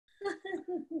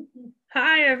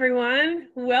Hi, everyone.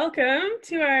 Welcome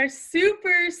to our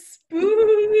super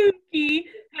spooky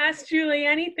Ask Julie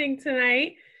Anything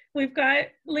tonight. We've got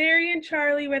Larry and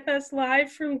Charlie with us live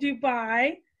from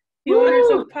Dubai, the owners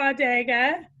of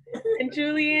Pawdega, and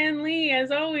Julianne Lee,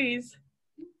 as always.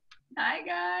 Hi,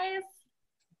 guys.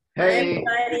 Hey,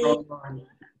 everybody.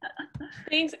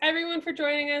 Thanks, everyone, for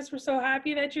joining us. We're so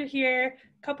happy that you're here.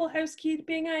 A couple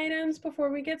housekeeping items before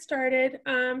we get started.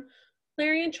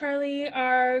 Larry and Charlie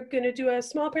are going to do a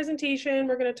small presentation.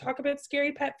 We're going to talk about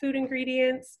scary pet food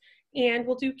ingredients, and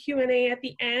we'll do Q&A at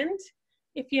the end.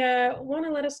 If you want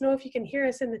to let us know if you can hear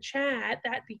us in the chat,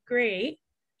 that'd be great.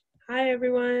 Hi,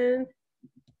 everyone.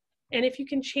 And if you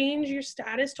can change your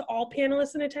status to all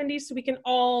panelists and attendees so we can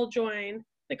all join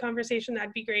the conversation,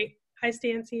 that'd be great. Hi,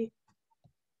 Stancy.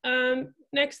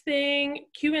 Next thing,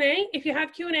 Q&A. If you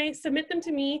have Q&A, submit them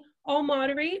to me. I'll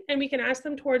moderate, and we can ask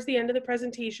them towards the end of the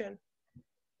presentation.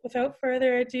 Without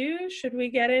further ado, should we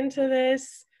get into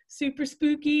this super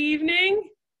spooky evening?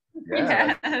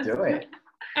 Yeah, let's do it.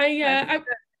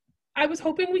 I was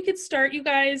hoping we could start, you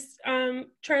guys.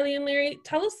 Charlie and Larry,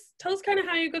 tell us kind of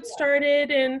how you got started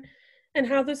and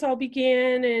how this all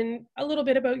began, and a little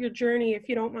bit about your journey, if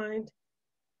you don't mind.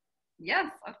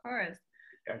 Yes, of course.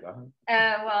 Yeah, go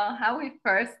ahead. Well, how we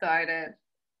first started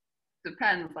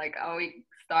depends. Like, are we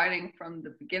starting from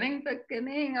the beginning,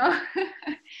 or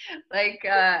like?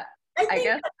 I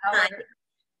guess.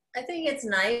 I think it's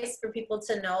nice for people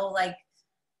to know, like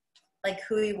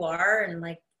who you are and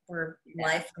like we're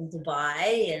live from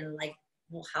Dubai and like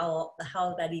how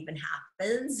that even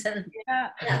happens. And yeah.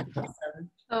 Awesome.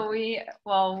 So we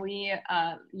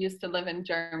used to live in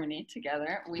Germany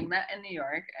together. We met in New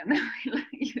York, and then we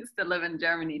used to live in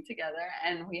Germany together.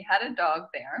 And we had a dog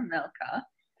there, Milka,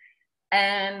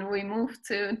 and we moved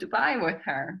to Dubai with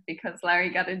her because Larry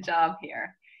got a job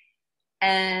here.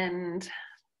 And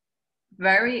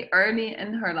very early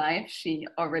in her life, she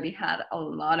already had a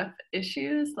lot of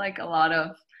issues, like a lot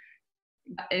of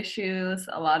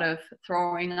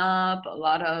throwing up, a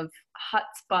lot of hot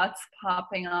spots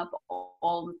popping up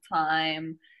all the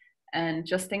time, and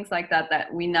just things like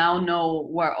that we now know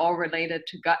were all related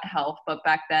to gut health, but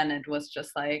back then it was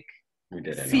just like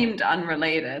seemed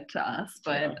unrelated to us.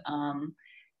 But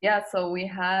so we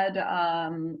had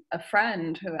a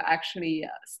friend who actually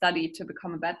studied to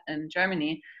become a vet in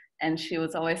Germany, and she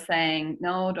was always saying,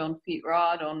 no, don't feed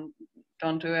raw, don't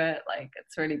do it, like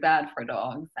it's really bad for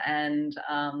dogs. And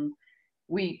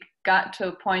we got to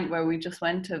a point where we just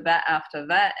went to vet after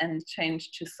vet and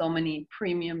changed to so many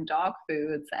premium dog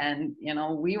foods. And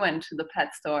we went to the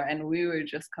pet store and we were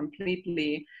just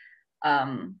completely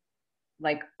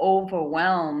like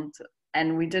overwhelmed,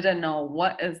 and we didn't know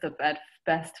what is the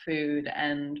best food,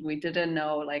 and we didn't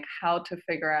know like how to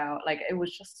figure out, like it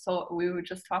was just so, we were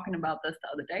just talking about this the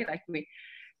other day, like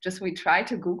we tried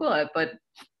to Google it, but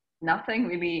nothing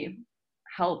really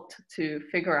helped to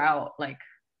figure out like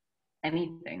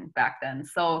anything back then.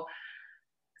 So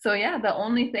yeah, the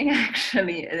only thing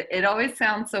actually, it always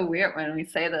sounds so weird when we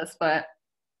say this, but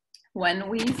when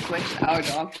we switched our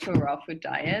dog to a raw food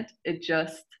diet, it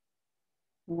just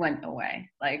went away.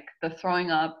 Like the throwing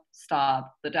up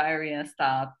stopped, the diarrhea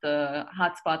stopped, the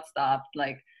hot spot stopped.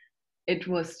 Like it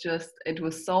was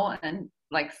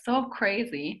so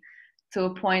crazy, to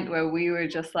a point where we were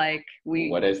just like,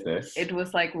 what is this? It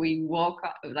was like we woke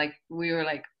up, like we were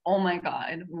like, oh my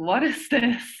God, what is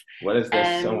this? What is this?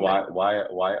 And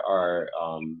why are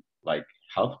like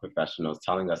health professionals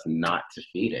telling us not to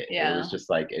feed it? Yeah. It was just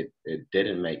like it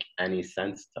didn't make any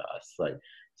sense to us. Like,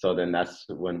 so then that's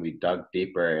when we dug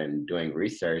deeper and doing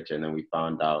research, and then we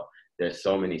found out there's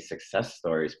so many success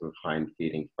stories behind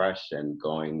feeding fresh and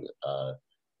going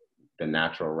the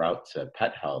natural route to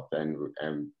pet health, and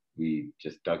we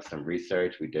just dug some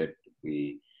research. We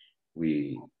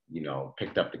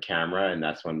picked up the camera, and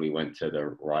that's when we went to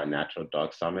the Raw Natural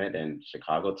Dog Summit in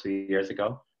Chicago 2 years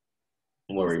ago,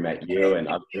 where we met you and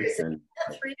others. And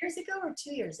 3 years ago or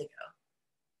 2 years ago?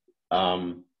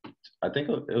 I think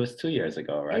it was 2 years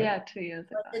ago, right? Yeah, 2 years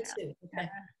ago. Okay.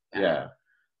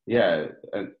 Yeah,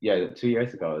 2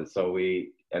 years ago. So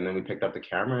then we picked up the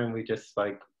camera, and we just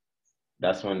like,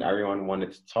 that's when everyone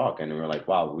wanted to talk, and we were like,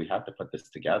 wow, we have to put this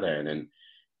together. And then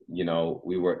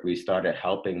we started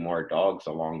helping more dogs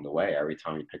along the way. Every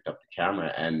time we picked up the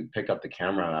camera, and pick up the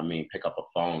camera, I mean pick up a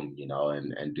phone,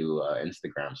 and do an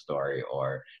Instagram story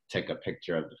or take a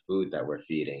picture of the food that we're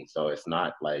feeding. So it's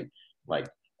not like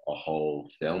a whole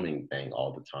filming thing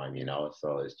all the time,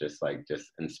 so it's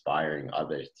just inspiring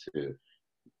others to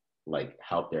like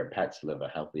help their pets live a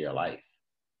healthier life.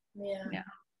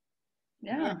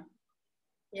 Yeah.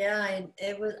 Yeah,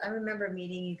 I remember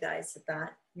meeting you guys at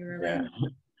that. You were Yeah.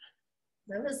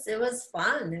 like, it was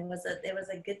fun. It was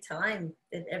a good time.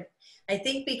 I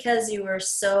think because you were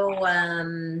so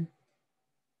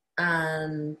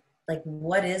like,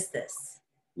 what is this?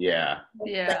 Yeah.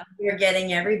 Yeah. Like, you're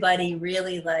getting everybody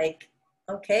really like,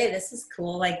 okay, this is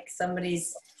cool. Like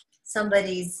somebody's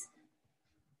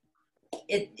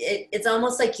it's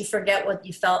almost like you forget what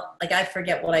you felt like. I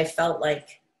forget what I felt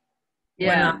like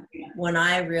Yeah. when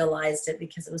I realized it,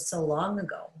 because it was so long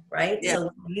ago, right? Yeah.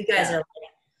 So you guys are like,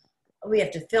 we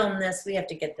have to film this, we have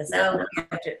to get this out. We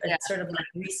have to, Yeah. it sort of like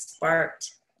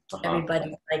re-sparked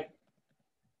everybody. Like,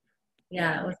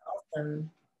 yeah, it was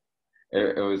awesome.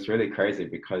 It was really crazy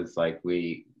because like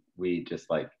we just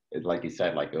like you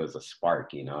said, like it was a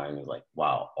spark, you know, and it was like,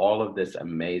 wow, all of this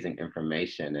amazing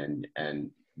information,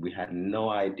 and we had no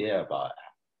idea about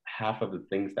half of the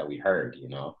things that we heard, you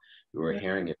know. We were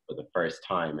hearing it for the first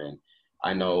time, and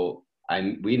I know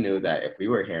we knew that if we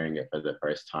were hearing it for the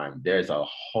first time, there's a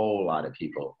whole lot of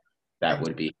people that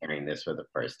would be hearing this for the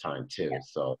first time too.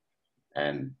 So,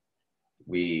 and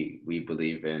we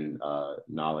believe in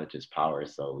knowledge is power,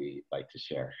 so we like to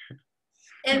share.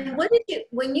 And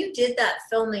when you did that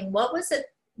filming, what was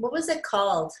it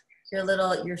called? Your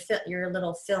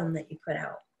little film that you put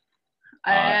out.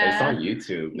 It's on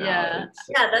YouTube now. Yeah.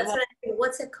 That's what I mean.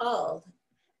 What's it called?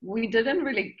 We didn't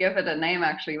really give it a name,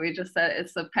 actually. We just said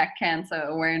it's a pet cancer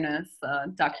awareness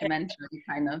documentary,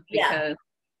 kind of, because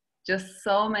just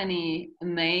so many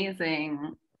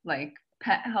amazing like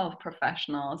pet health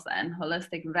professionals and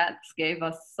holistic vets gave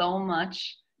us so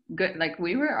much good. Like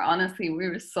we were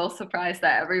so surprised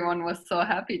that everyone was so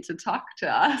happy to talk to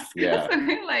us. Yeah.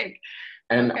 Like,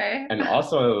 and okay. And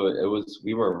also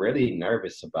we were really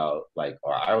nervous about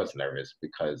or I was nervous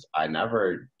because I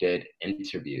never did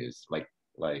interviews. Like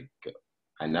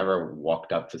I never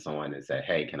walked up to someone and said,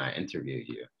 hey, can I interview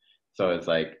you? So it's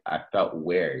like I felt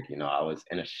weird, you know. I was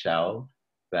in a shell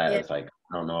that was like,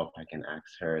 I don't know if I can ask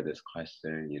her this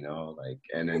question, you know, like,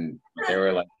 and then they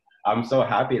were like, I'm so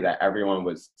happy that everyone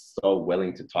was so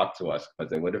willing to talk to us,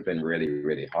 because it would have been really,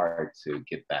 really hard to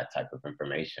get that type of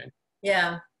information.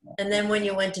 Yeah. And then when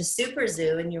you went to Super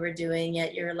Zoo and you were doing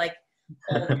it, you're like,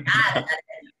 old cat at it.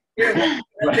 You're like,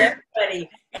 everybody,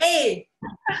 hey,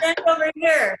 stand over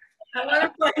here. I want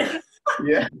to point.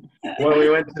 Yeah. When we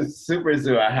went to Super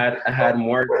Zoo, I had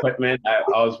more equipment. I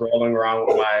was rolling around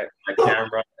with my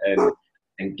camera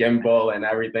and gimbal and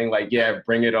everything. Like, yeah,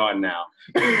 bring it on now.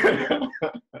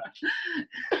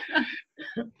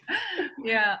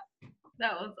 Yeah,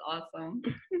 that was awesome.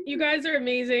 You guys are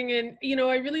amazing. And, you know,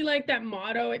 I really like that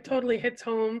motto. It totally hits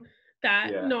home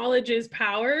that knowledge is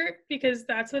power, because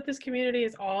that's what this community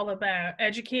is all about.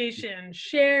 Education,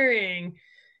 sharing,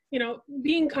 you know,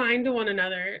 being kind to one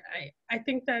another. I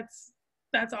think that's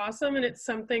awesome. And it's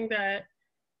something that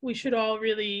we should all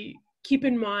really keep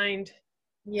in mind.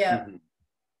 Yeah.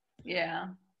 Yeah.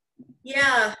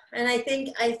 Yeah. And I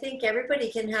think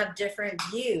everybody can have different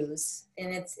views.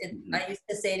 And I used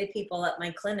to say to people at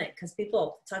my clinic, because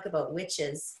people talk about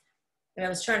witches, and I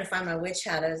was trying to find my witch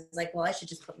hat. I was like, well, I should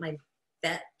just put my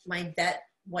vet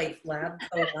white lab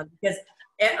coat on, because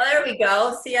there we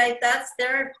go. See,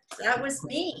 that was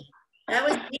me. That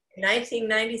was me in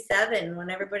 1997,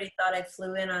 when everybody thought I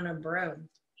flew in on a broom.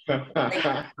 Like,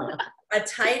 a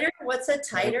titer? What's a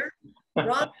titer?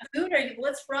 Raw food?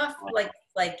 What's raw?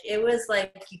 Like it was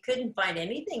like you couldn't find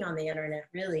anything on the internet,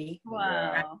 really.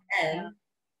 Wow.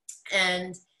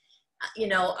 And you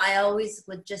know, I always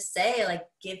would just say, like,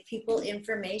 give people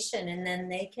information, and then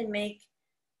they can make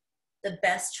the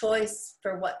best choice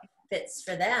for what fits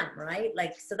for them, right?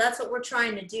 Like, so that's what we're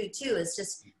trying to do too, is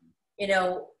just, you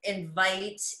know,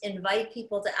 invite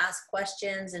people to ask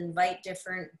questions, invite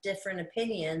different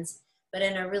opinions, but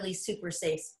in a really super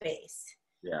safe space.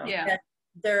 Yeah.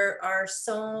 There's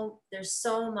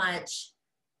so much,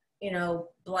 you know,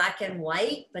 black and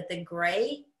white, but the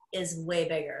gray is way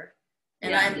bigger.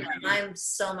 And I'm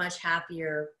so much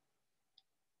happier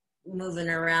moving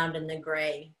around in the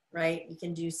gray, right? You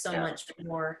can do so much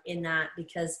more in that,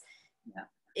 because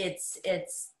it's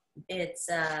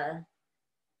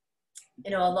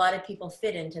you know, a lot of people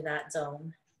fit into that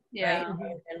zone, right?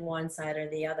 And one side or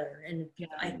the other. And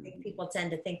I think people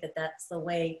tend to think that that's the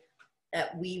way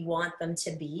that we want them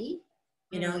to be,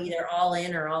 you know, either all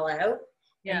in or all out.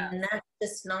 And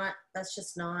that's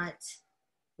just not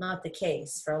the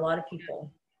case for a lot of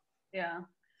people.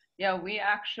 Yeah, we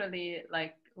actually,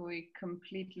 like, we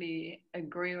completely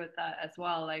agree with that as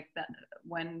well. Like, that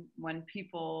when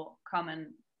people come and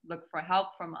look for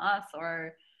help from us,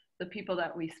 or the people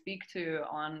that we speak to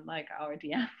on like our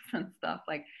DMs and stuff,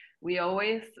 like, we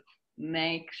always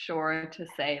make sure to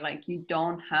say, like, you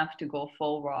don't have to go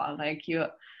full raw, like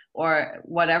or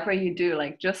whatever you do,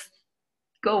 like just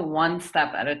go one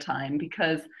step at a time,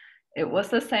 because it was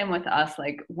the same with us.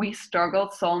 Like, we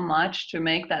struggled so much to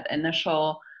make that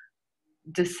initial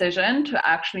decision to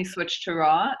actually switch to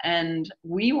raw, and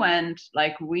we went,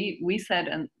 like, we said,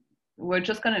 and we're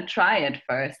just going to try it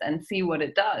first and see what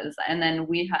it does, and then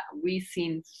we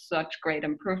seen such great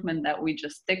improvement that we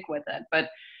just stick with it. But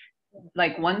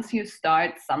like, once you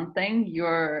start something,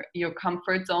 your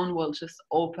comfort zone will just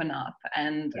open up,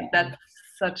 and that's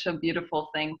such a beautiful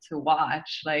thing to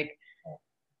watch, like,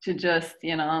 to just,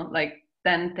 you know, like,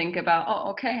 then think about,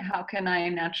 oh, okay, how can I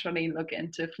naturally look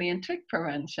into flea and tick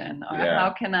prevention, or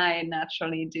how can I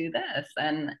naturally do this?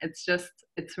 And it's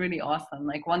really awesome,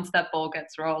 like, once that ball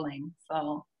gets rolling.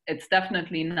 So it's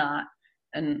definitely not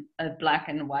a black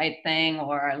and white thing,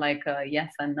 or like a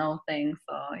yes and no thing.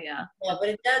 So yeah, but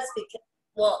it does, because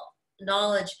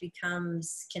knowledge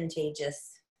becomes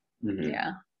contagious.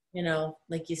 Yeah, you know,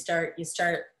 like you start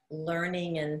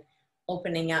learning and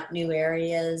opening up new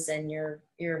areas, and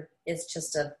it's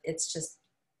just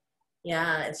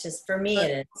for me,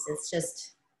 it's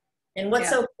just, and what's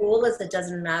so cool is it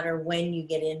doesn't matter when you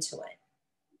get into it.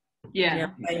 You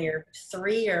know, when you're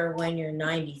 3 or when you're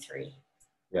 93.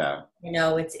 Yeah. You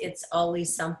know, it's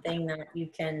always something that you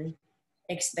can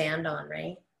expand on,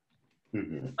 right?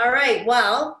 Mm-hmm. All right.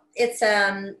 Well,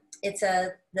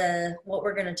 what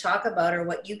we're going to talk about, or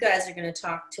what you guys are going to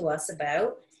talk to us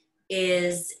about,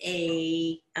 is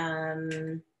it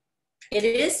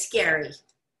is scary.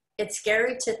 It's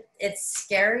scary to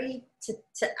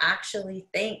actually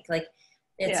think, like,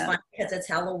 it's funny because it's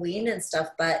Halloween and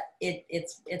stuff, but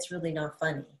it's really not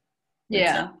funny.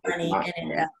 It's not funny.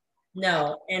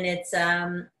 No, and it's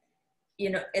you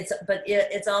know,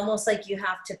 it's almost like you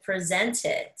have to present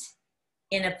it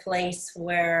in a place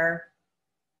where,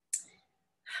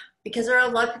 because there are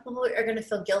a lot of people who are going to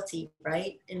feel guilty,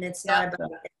 right? And it's not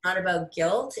about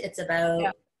guilt. It's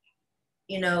about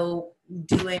you know,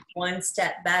 doing one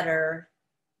step better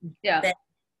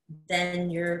than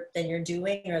you're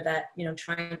doing, or that, you know,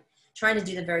 trying to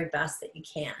do the very best that you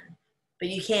can. But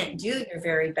you can't do your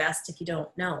very best if you don't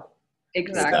know.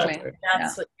 Exactly. So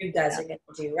that's what you guys are going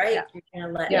to do, right? You're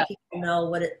going to let people know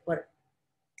what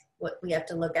we have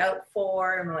to look out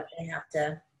for, and what they have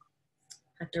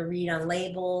to read on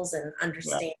labels and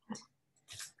understand.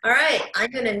 All right,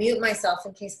 I'm going to mute myself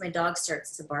in case my dog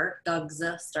starts to bark. Dogs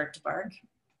start to bark.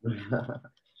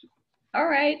 All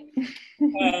right.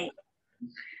 Hey.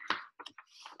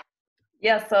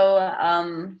 Yeah,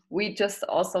 so we just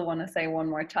also want to say one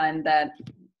more time that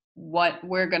what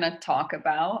we're going to talk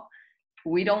about,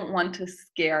 we don't want to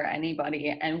scare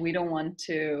anybody, and we don't want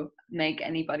to make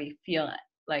anybody feel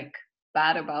like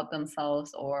bad about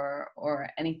themselves or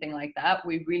anything like that.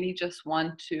 We really just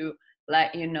want to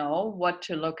let you know what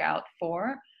to look out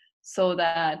for, so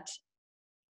that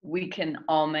we can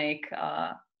all make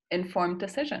informed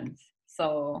decisions.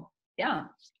 So yeah,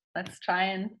 let's try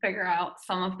and figure out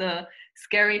some of the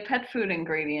scary pet food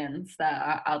ingredients that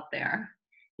are out there.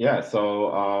 Yeah,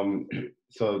 so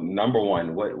so number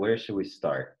one, where should we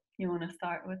start? You want to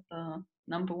start with the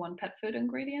number one pet food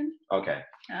ingredient? Okay.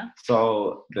 Yeah.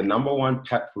 So the number one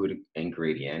pet food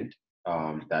ingredient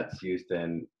that's used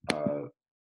in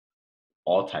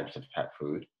all types of pet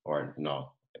food, or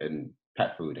no, in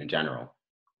pet food in general,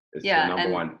 is the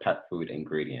number one pet food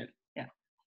ingredient. Yeah.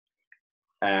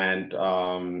 And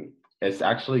it's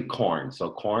actually corn.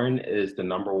 So corn is the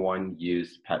number one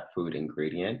used pet food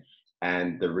ingredient.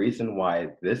 And the reason why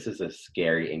this is a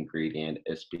scary ingredient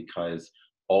is because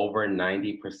over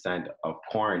 90% of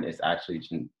corn is actually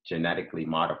genetically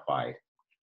modified.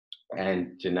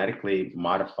 And genetically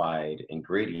modified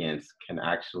ingredients can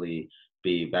actually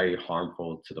be very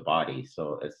harmful to the body.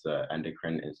 So it's an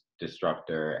endocrine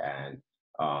disruptor, and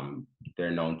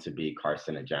they're known to be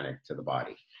carcinogenic to the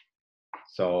body.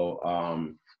 So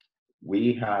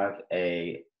we have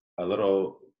a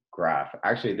little graph.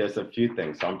 Actually, there's a few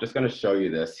things. So I'm just going to show you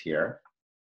this here.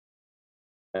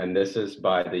 And this is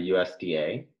by the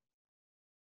USDA.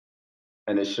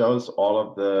 And it shows all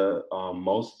of the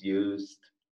most used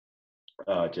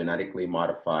genetically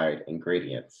modified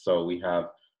ingredients. So we have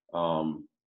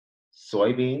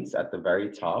soybeans at the very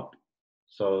top.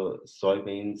 So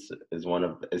soybeans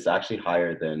is actually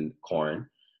higher than corn.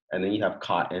 And then you have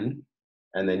cotton,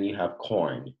 and then you have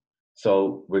corn.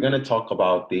 So we're going to talk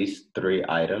about these three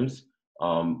items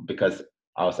because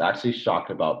I was actually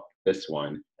shocked about this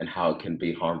one and how it can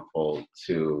be harmful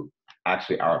to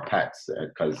actually our pets.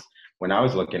 Because when I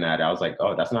was looking at it, I was like,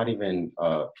 oh, that's not even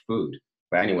food.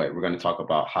 But anyway, we're going to talk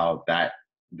about how that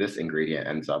this ingredient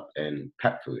ends up in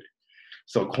pet food.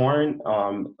 So corn,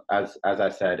 as I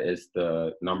said, is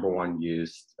the number one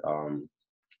used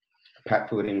pet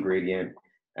food ingredient,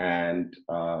 and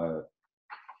I'll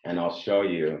show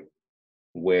you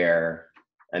where,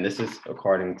 and this is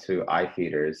according to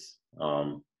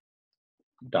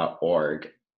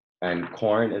ifeeders.org, and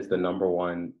corn is the number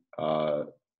one.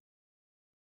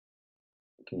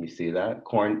 Can you see that?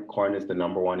 Corn is the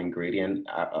number one ingredient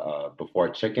before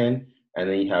chicken, and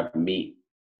then you have meat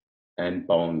and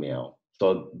bone meal.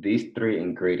 So these three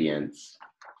ingredients,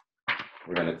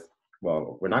 we're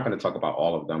not gonna talk about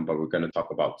all of them, but we're gonna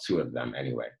talk about two of them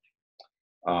anyway.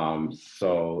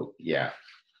 So yeah,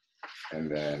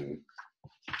 and then.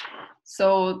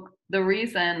 So the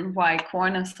reason why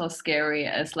corn is so scary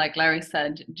is, like Larry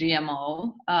said,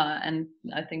 GMO, and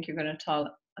I think you're gonna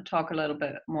talk a little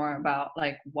bit more about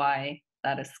like why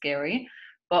that is scary,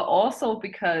 but also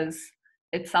because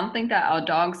it's something that our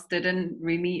dogs didn't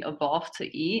really evolve to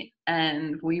eat,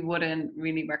 and we wouldn't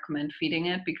really recommend feeding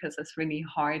it because it's really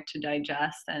hard to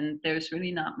digest and there's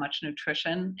really not much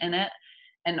nutrition in it.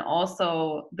 And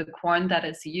also the corn that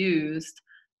is used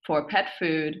for pet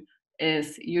food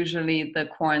is usually the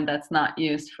corn that's not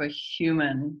used for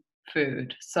human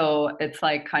food. So it's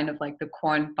like kind of like the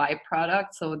corn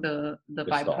byproduct, so the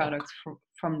byproducts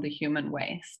from the human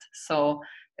waste. So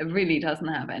it really doesn't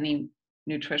have any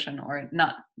nutrition, or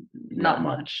not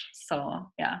much.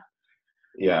 So yeah.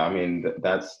 Yeah, I mean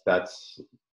that's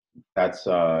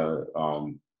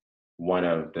one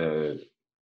of the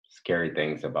scary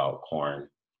things about corn,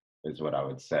 is what I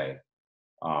would say.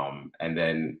 And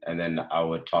then I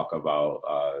would talk about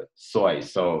soy.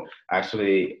 So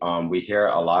actually, we hear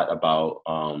a lot about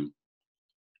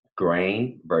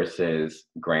grain versus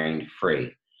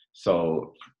grain-free.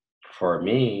 So for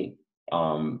me,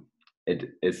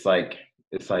 it's like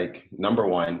number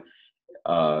one,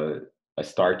 a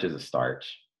starch is a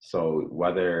starch. So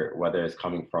whether it's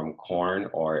coming from corn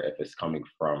or if it's coming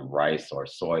from rice or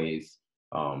soy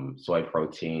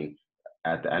protein,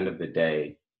 at the end of the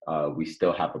day, we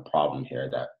still have a problem here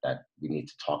that we need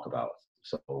to talk about.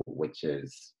 So which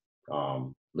is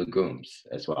legumes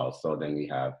as well. So then we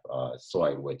have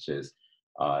soy, which is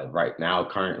right now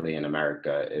currently in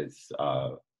America is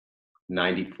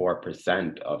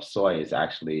 94% of soy is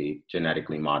actually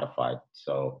genetically modified.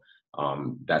 So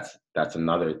that's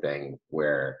another thing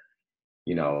where,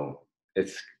 you know,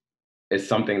 it's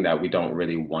something that we don't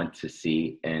really want to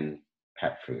see in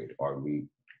pet food, or we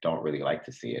don't really like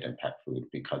to see it in pet food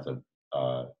because of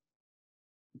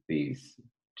these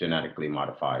genetically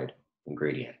modified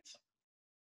ingredients.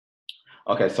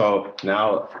 Okay, so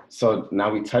now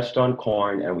we touched on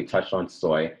corn and we touched on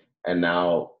soy, and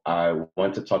now I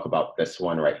want to talk about this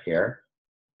one right here.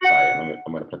 Sorry,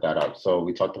 I'm gonna put that up. So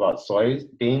we talked about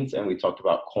soybeans and we talked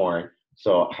about corn.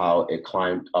 So how it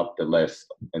climbed up the list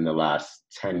in the last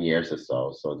 10 years or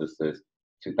so. So this is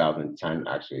 2010,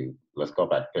 actually, let's go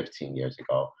back 15 years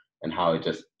ago, and how it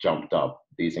just jumped up.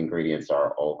 These ingredients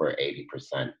are over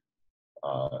 80%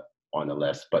 on the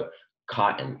list. But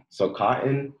cotton. So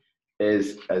cotton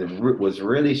was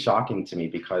really shocking to me,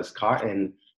 because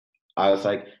cotton, I was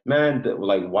like, man,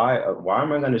 like why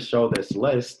am I going to show this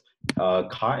list?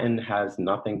 Cotton has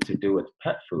nothing to do with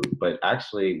pet food, but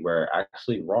actually we're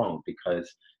actually wrong,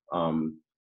 because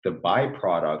the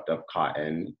byproduct of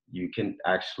cotton, you can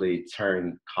actually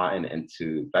turn cotton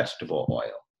into vegetable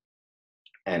oil.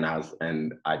 And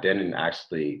I didn't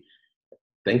actually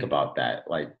think about that.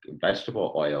 Like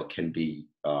vegetable oil can be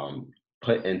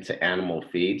put into animal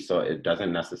feed, so it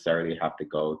doesn't necessarily have to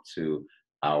go to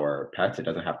our pets. It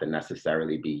doesn't have to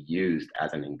necessarily be used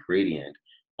as an ingredient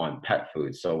on pet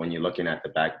food. So when you're looking at the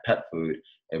bag of pet food,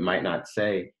 it might not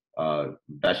say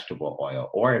vegetable oil,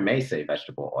 or it may say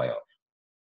vegetable oil.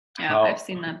 Yeah, I've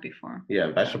seen that before.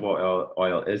 Yeah, vegetable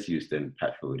oil is used in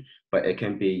pet food, but it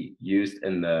can be used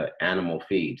in the animal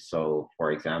feed. So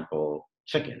for example,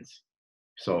 chickens.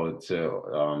 So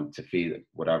to feed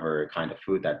whatever kind of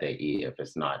food that they eat, if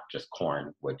it's not just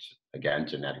corn, which again,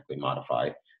 genetically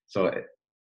modified. So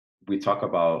we talk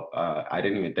about, I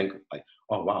didn't even think like,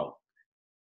 oh wow,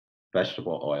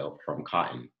 vegetable oil from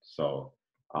cotton. So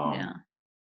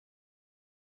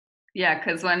yeah,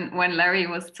 because when Larry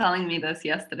was telling me this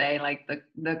yesterday, like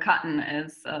the cotton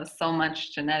is so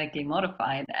much genetically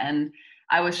modified, and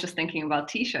I was just thinking about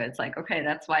t-shirts, like, okay,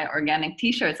 that's why organic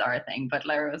t-shirts are a thing. But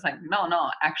Larry was like, no,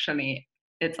 actually,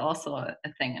 it's also a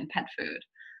thing in pet food.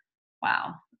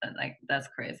 Wow, that's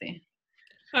crazy.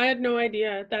 I had no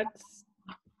idea.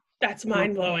 That's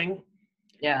mind-blowing.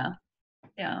 Yeah.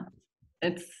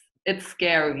 It's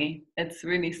scary. It's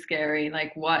really scary,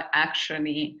 like what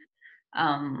actually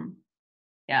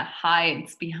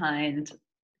hides behind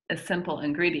a simple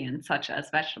ingredient such as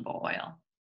vegetable oil.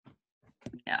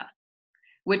 Yeah.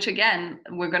 Which again,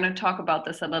 we're going to talk about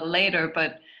this a little later,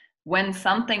 but when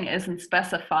something isn't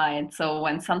specified, so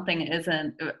when something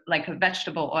isn't, like a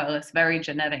vegetable oil is very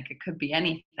genetic, it could be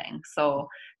anything. So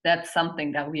that's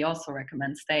something that we also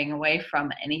recommend staying away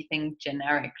from, anything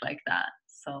generic like that.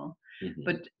 So,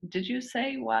 but did you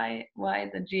say why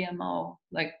the GMO,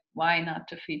 like why not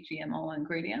to feed GMO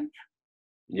ingredients?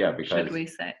 Yeah, because should we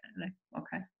say, like,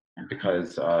 okay.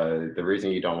 Because the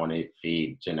reason you don't want to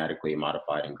feed genetically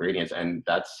modified ingredients, and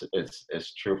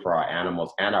it's true for our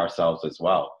animals and ourselves as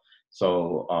well.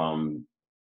 So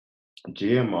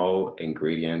GMO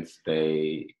ingredients,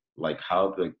 they like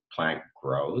how the plant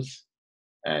grows,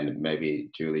 and maybe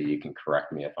Julie, you can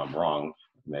correct me if I'm wrong,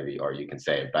 maybe, or you can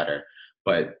say it better.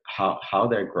 But how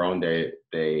they're grown, they're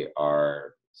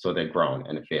grown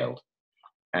in a field,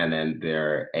 and then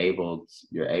you're able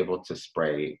to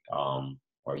spray,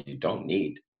 or you don't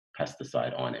need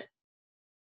pesticide on it.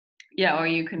 Yeah, or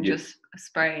you can just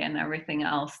spray and everything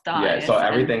else dies. Yeah, so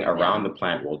everything around the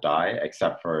plant will die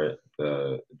except for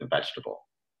the vegetable.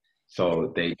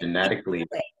 So they genetically.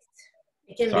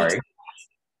 It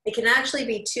can actually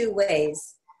be two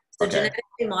ways. So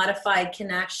genetically modified can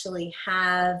actually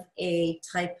have a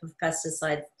type of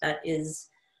pesticide that is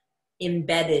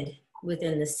embedded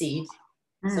within the seed.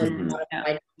 So it's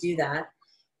modified to do that.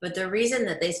 But the reason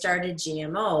that they started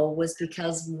GMO was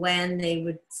because when they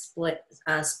would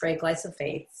spray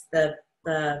glyphosates,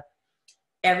 the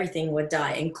everything would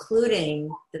die, including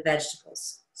the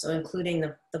vegetables. So including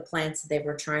the plants that they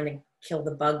were trying to kill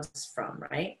the bugs from,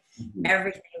 right?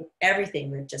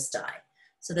 Everything would just die.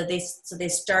 So they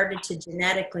started to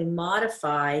genetically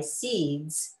modify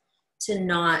seeds to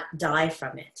not die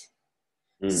from it.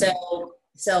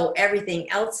 So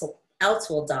everything else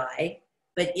will die,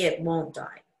 but it won't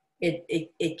die.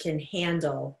 It can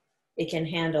handle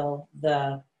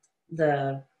the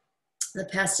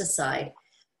pesticide.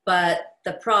 But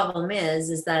the problem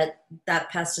is that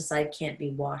pesticide can't be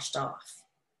washed off.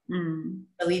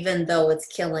 So even though it's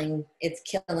killing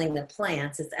the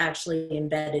plants, it's actually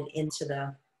embedded into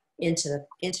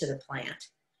the plant.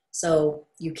 So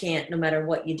you can't, no matter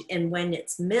what you do. And when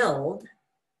it's milled,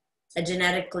 a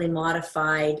genetically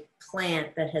modified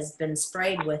plant that has been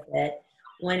sprayed with it,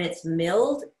 when it's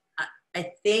milled, I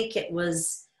think it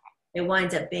winds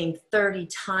up being 30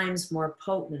 times more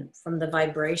potent from the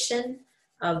vibration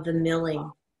of the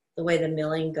milling, the way the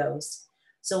milling goes.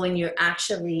 So when you're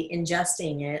actually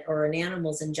ingesting it, or an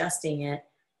animal's ingesting it,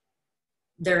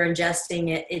 they're ingesting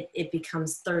it, it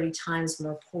becomes 30 times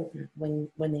more potent when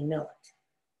they mill it.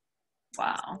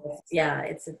 Wow. So, yeah,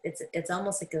 it's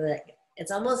almost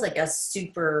like a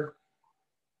super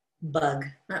bug.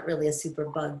 Not really a super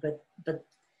bug, but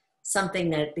something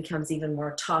that becomes even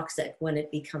more toxic when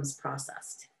it becomes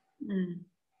processed.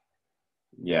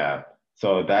 Yeah.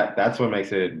 So that's what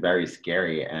makes it very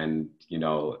scary. And,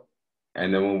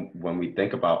 and then when we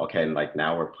think about, okay, like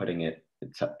now we're putting it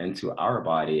into our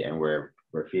body and we're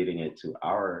feeding it to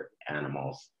our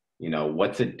animals,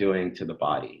 what's it doing to the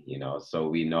body? So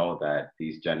we know that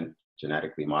these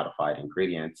genetically modified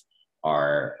ingredients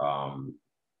are,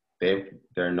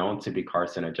 they're known to be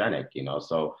carcinogenic,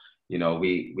 so,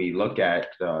 we look at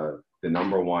the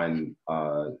number one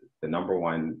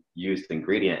used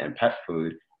ingredient in pet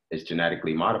food is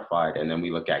genetically modified. And then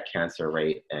we look at cancer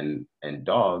rate in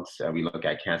dogs, and we look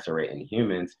at cancer rate in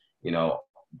humans.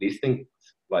 These things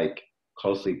like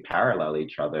closely parallel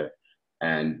each other.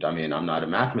 And I mean, I'm not a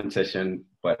mathematician,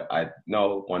 but I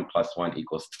know 1 + 1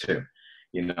 = 2,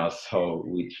 so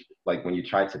when you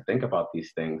try to think about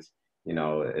these things,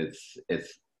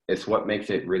 it's what makes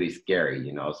it really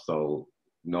scary, so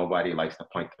nobody likes to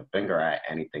point the finger at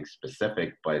anything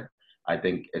specific, but I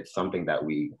think it's something that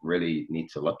we really need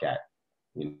to look at,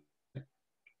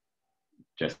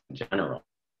 just in general,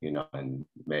 and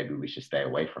maybe we should stay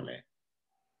away from it.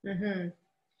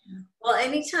 Well,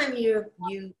 anytime you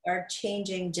are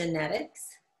changing genetics,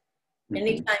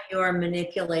 anytime you are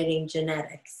manipulating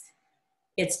genetics,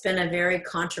 it's been a very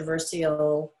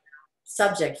controversial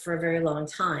subject for a very long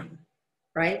time,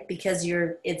 right? Because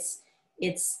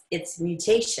it's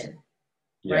mutation,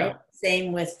 right?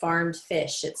 Same with farmed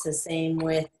fish. It's the same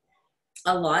with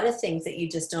a lot of things that you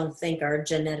just don't think are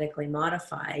genetically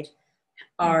modified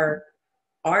are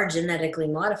genetically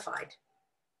modified.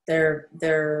 They're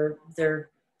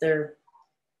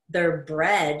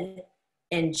bred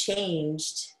and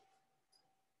changed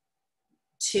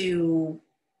to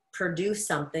produce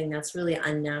something that's really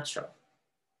unnatural.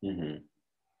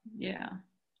 Yeah.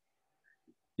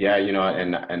 Yeah,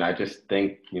 and I just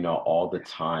think, all the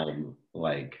time,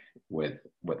 like with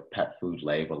pet food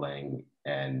labeling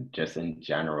and just in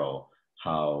general,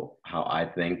 how I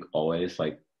think always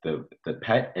like the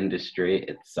pet industry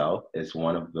itself is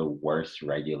one of the worst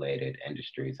regulated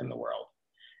industries in the world.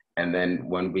 And then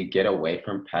when we get away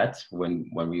from pets, when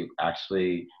we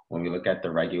look at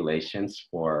the regulations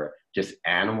for just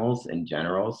animals in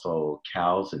general, so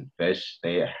cows and fish,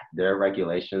 their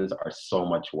regulations are so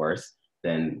much worse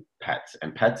than pets,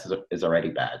 and pets is already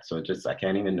bad. So just I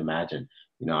can't even imagine,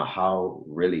 how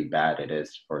really bad it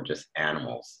is for just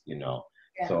animals,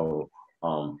 Yeah. So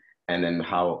and then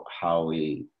how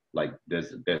we like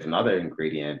there's another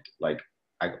ingredient like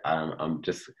I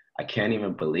can't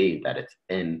even believe that it's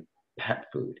in pet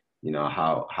food.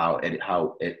 How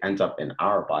it ends up in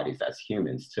our bodies as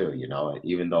humans too.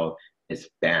 Even though it's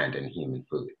banned in human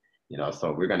food.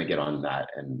 So we're gonna get on that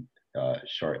and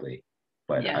shortly.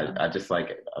 But Yeah. I just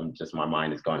like my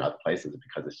mind is going other places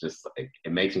because it's just like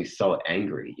it makes me so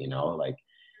angry. Like.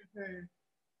 Mm-hmm.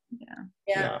 Yeah.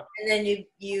 Yeah. And then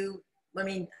you I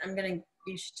mean,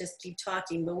 you should just keep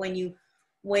talking, but when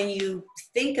you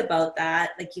think about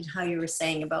that, like how you were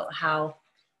saying about how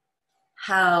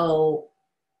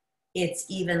it's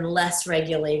even less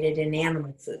regulated in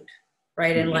animal food,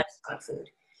 right? And livestock food.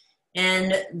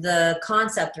 And the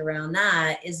concept around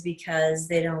that is because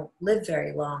they don't live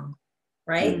very long,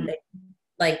 right?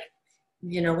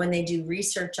 When they do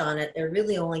research on it, they're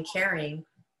really only caring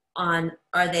on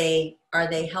are they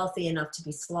healthy enough to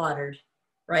be slaughtered,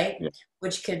 right? Yeah.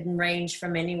 Which could range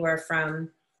from anywhere from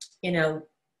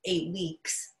 8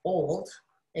 weeks old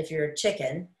if you're a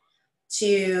chicken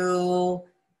to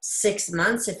 6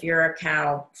 months if you're a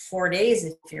cow, 4 days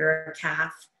if you're a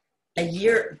calf, a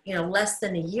year, less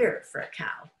than a year for a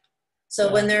cow.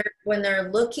 So when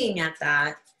they're looking at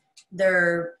that,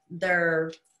 their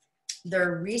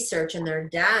research and their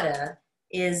data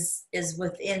is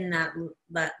within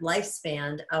that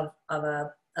lifespan of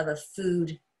a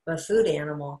food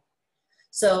animal.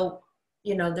 So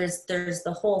there's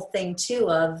the whole thing too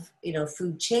of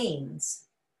food chains.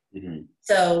 Mm-hmm.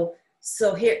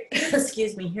 So here,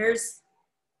 excuse me,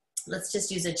 let's just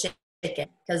use a chicken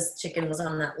because chicken was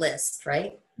on that list,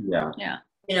 right? Yeah. Yeah.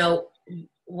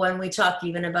 When we talk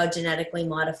even about genetically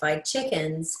modified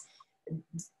chickens,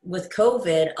 with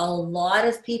COVID, a lot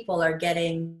of people are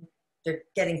getting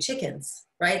chickens,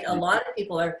 right? A lot of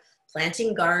people are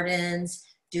planting gardens,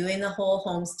 doing the whole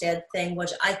homestead thing,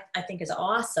 which I think is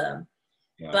awesome.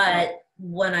 Yeah. But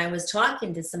when I was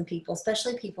talking to some people,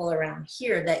 especially people around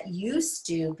here that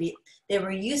they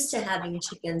were used to having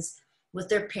chickens with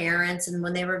their parents and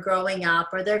when they were growing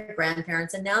up or their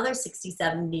grandparents, and now they're 60,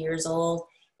 70 years old,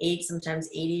 sometimes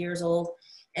 80 years old.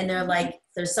 And they're like,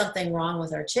 there's something wrong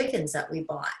with our chickens that we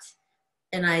bought.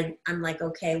 And I'm like,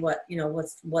 okay,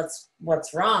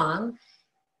 what's wrong?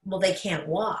 Well, they can't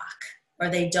walk or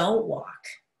they don't walk.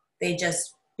 They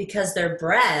just, because they're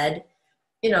bred,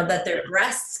 that their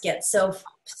breasts get so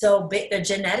big, they're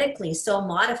genetically so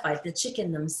modified, the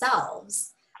chicken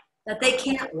themselves, that they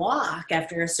can't walk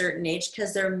after a certain age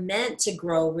because they're meant to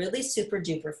grow really super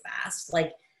duper fast,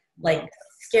 like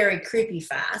scary, creepy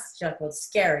fast, Chuck was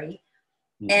scary.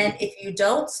 And if you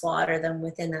don't slaughter them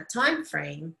within that time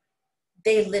frame,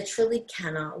 they literally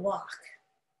cannot walk.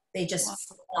 They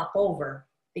just flop over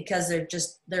because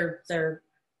their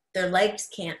legs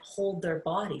can't hold their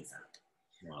bodies up.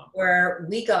 Wow. Where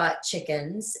we got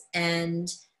chickens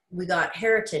and we got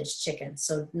heritage chickens,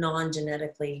 so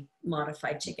non-genetically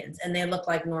modified chickens, and they look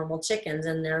like normal chickens,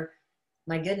 and they're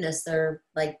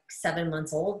like 7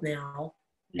 months old now,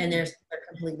 and they're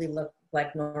completely look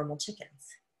like normal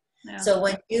chickens. Yeah. So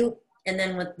what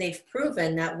they've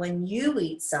proven that when you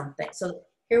eat something, so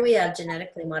here we have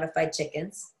genetically modified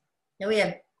chickens, and we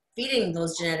have feeding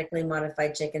those genetically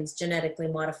modified chickens genetically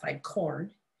modified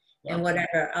corn, and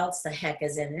whatever else the heck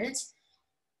is in it.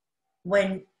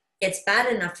 When it's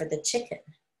bad enough for the chicken,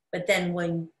 but then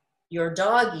when your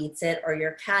dog eats it or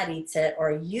your cat eats it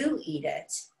or you eat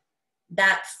it,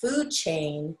 that food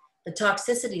chain, the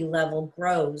toxicity level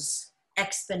grows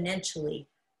exponentially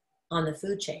on the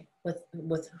food chain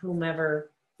with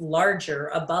whomever larger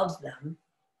above them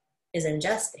is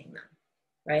ingesting them,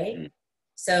 right?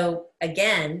 So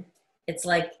again, it's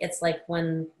like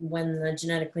when the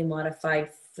genetically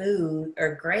modified food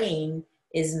or grain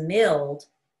is milled,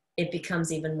 it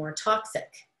becomes even more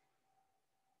toxic.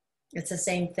 It's the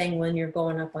same thing when you're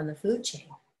going up on the food chain.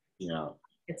 Yeah.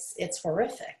 It's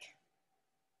horrific.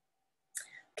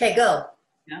 Okay, go.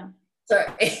 Yeah. Sorry.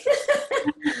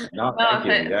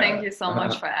 Thank you so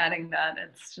much for adding that.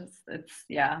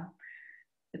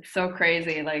 It's so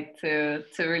crazy, like to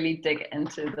really dig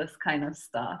into this kind of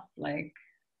stuff. Like,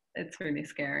 it's really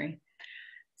scary.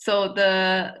 So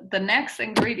the next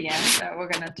ingredient that we're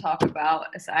going to talk about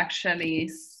is actually,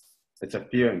 it's a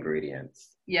few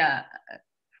ingredients. Yeah.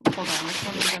 Hold on, which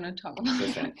one we're going to talk about?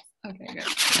 This one. Okay, good.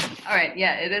 All right,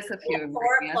 yeah, it is a few ingredients.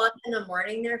 4 o'clock in the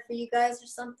morning there for you guys or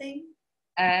something?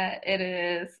 It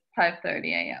is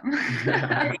 5:30 a.m.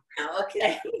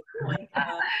 Okay. Oh my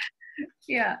God.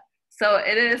 Yeah. So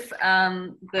it is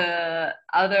the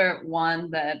other one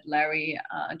that Larry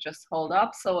just pulled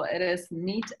up. So it is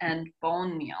meat and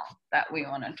bone meal that we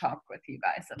want to talk with you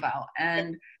guys about.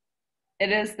 And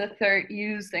it is the third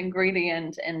used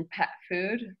ingredient in pet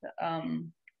food.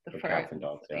 For cats and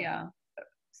dogs,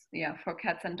 Yeah, for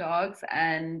cats and dogs.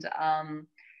 And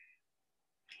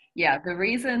yeah, the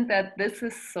reason that this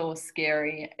is so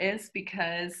scary is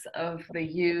because of the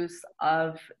use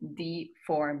of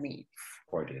D4 meats.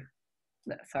 4D.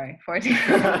 Sorry, 4D.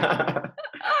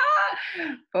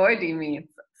 4D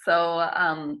meats. So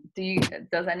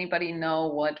does anybody know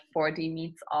what 4D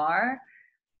meats are?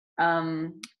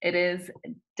 It is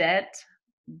dead,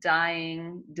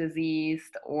 dying,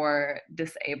 diseased, or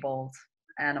disabled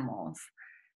animals.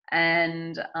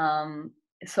 And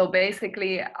so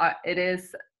basically it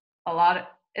is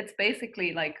it's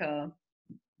basically like a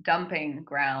dumping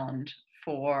ground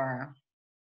for,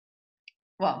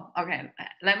 well, okay,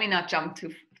 let me not jump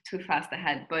too fast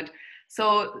ahead, but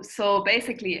so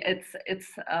basically it's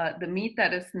the meat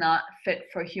that is not fit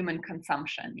for human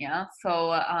consumption. Yeah.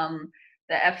 So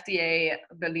the FDA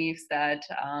believes that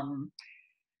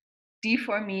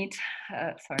D4 meat,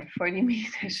 4D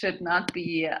meat should not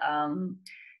be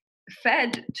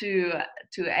fed to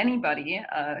anybody,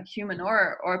 human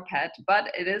or pet,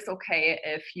 but it is okay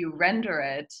if you render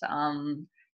it.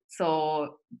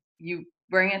 So you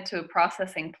bring it to a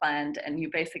processing plant and you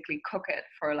basically cook it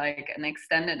for like an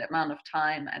extended amount of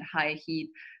time at high heat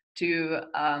to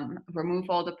remove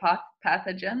all the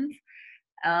pathogens.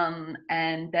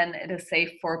 And then it is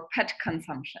safe for pet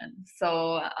consumption.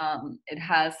 So it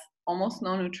has almost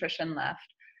no nutrition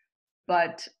left,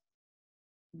 but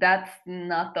that's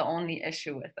not the only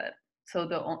issue with it. So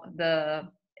the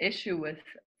issue with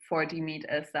 4D meat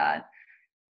is that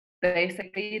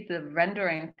basically the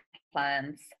rendering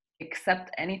plants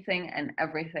accept anything and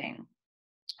everything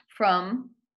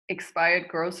from expired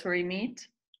grocery meat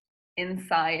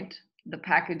inside the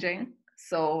packaging.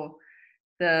 So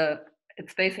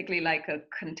it's basically like a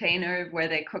container where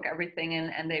they cook everything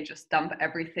in and they just dump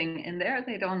everything in there.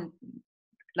 They don't,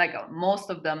 like most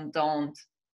of them don't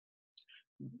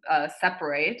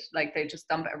separate, like they just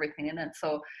dump everything in it.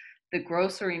 So the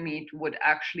grocery meat would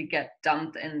actually get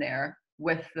dumped in there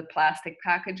with the plastic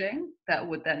packaging that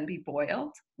would then be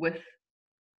boiled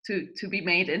to be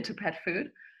made into pet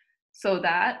food. So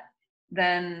that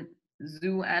then dead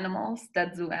zoo animals,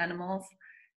 dead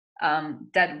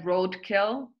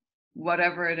roadkill,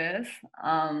 whatever it is,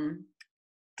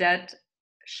 dead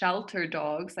shelter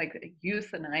dogs, like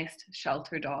euthanized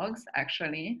shelter dogs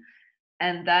actually.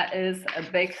 And that is a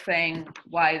big thing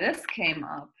why this came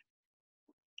up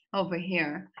over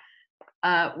here,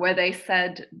 where they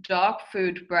said a dog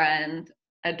food brand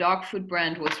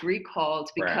was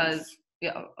recalled because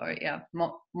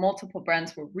multiple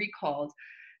brands were recalled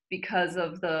because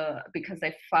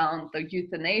they found the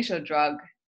euthanasia drug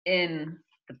in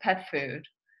the pet food,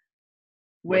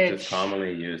 which is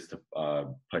commonly used to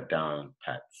put down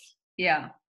pets. Yeah.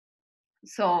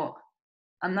 So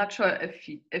I'm not sure if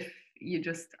you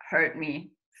just heard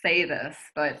me say this,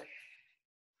 but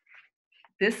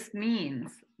this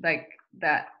means like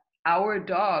that our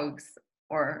dogs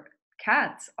or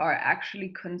cats are actually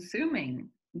consuming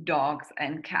dogs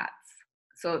and cats.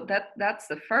 So that's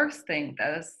the first thing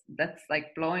that's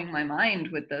like blowing my mind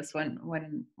with this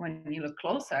when you look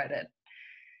closer at it.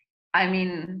 I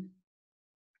mean,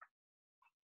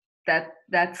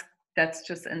 that's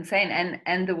just insane.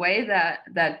 And the way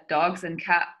that dogs and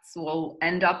cats will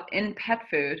end up in pet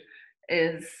food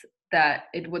is that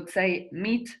it would say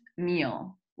meat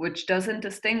meal, which doesn't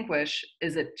distinguish,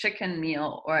 is it chicken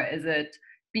meal or is it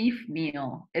beef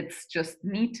meal? It's just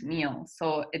meat meal.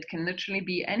 So it can literally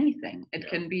be anything. It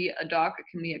can be a dog, it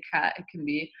can be a cat, it can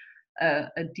be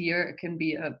a deer, it can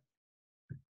be a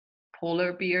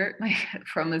polar bear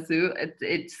from a zoo.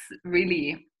 It's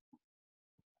really,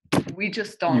 we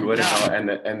just don't know.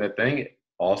 And the thing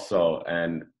also,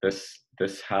 and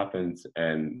this happens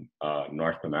in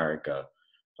North America,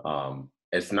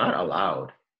 it's not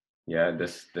allowed. Yeah,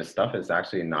 this stuff is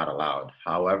actually not allowed.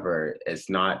 However, it's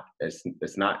not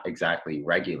exactly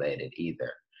regulated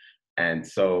either. And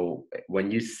so when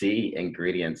you see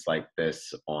ingredients like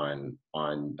this on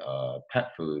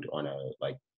pet food, on a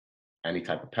like any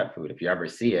type of pet food, if you ever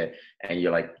see it and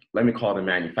you're like, let me call the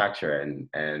manufacturer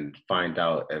and find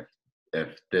out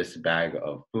if this bag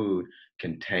of food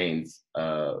contains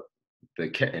the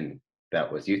kitten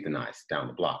that was euthanized down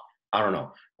the block. I don't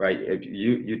know, right? If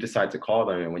you decide to call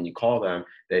them, and when you call them,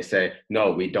 they say,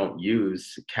 no, we don't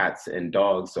use cats and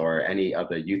dogs or any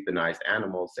other euthanized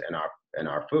animals in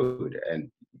our food.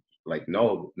 And like,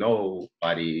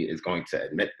 nobody is going to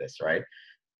admit this, right?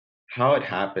 How it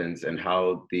happens and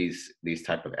how these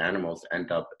type of animals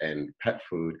end up in pet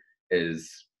food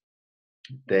is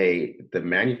the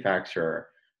manufacturer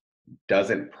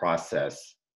doesn't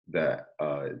process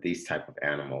these type of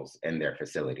animals in their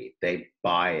facility. They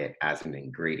buy it as an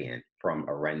ingredient from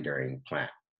a rendering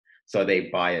plant. So they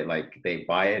buy it,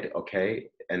 okay,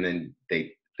 and then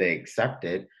they accept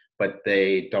it, but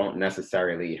they don't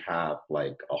necessarily have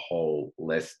like a whole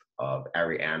list of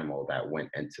every animal that went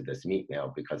into this meat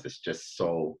meal, because it's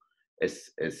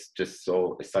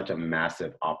such a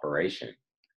massive operation.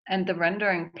 And the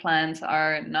rendering plants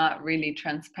are not really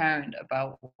transparent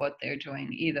about what they're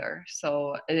doing either.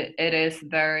 So it is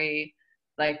very,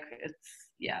 like,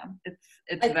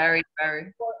 it's very,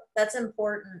 very. That's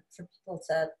important for people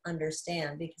to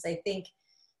understand, because I think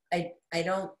it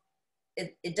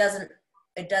doesn't,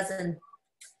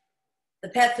 the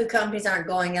pet food companies aren't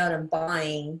going out and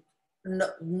buying,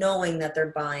 knowing that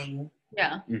they're buying.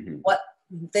 Yeah. What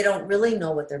they don't really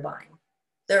know what they're buying.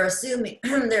 They're assuming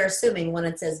when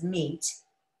it says meat,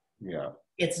 yeah,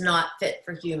 it's not fit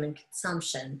for human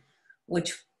consumption,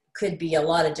 which could be a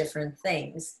lot of different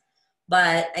things.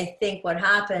 But I think what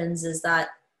happens is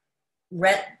that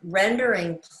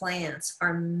rendering plants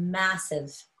are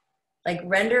massive. Like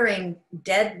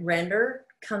dead render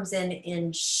comes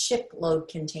in shipload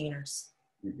containers,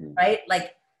 right?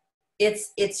 Like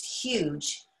it's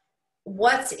huge.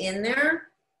 What's in there?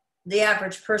 The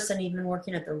average person, even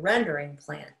working at the rendering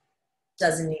plant,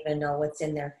 doesn't even know what's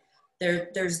in there.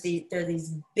 There are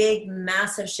these big,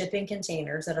 massive shipping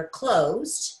containers that are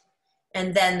closed,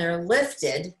 and then they're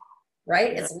lifted,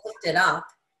 right? It's lifted up,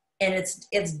 and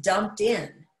it's dumped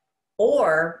in.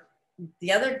 Or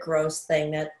the other gross thing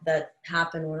that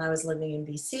happened when I was living in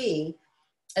BC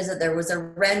is that there was a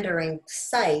rendering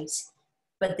site,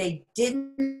 but they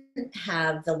didn't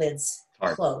have the lids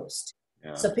closed.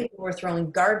 Yeah. So people were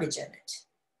throwing garbage in it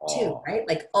too, right?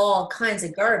 Like all kinds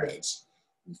of garbage,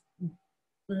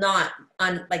 not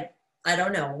on, like, I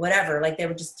don't know, whatever. Like they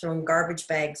were just throwing garbage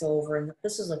bags over, and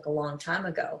this was like a long time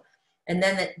ago. And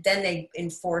then they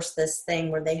enforced this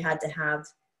thing where the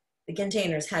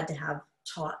containers had to have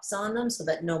tops on them so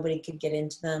that nobody could get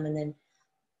into them, and then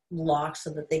locked so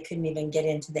that they couldn't even get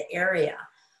into the area.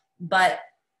 But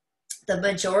the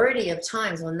majority of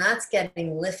times when that's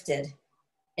getting lifted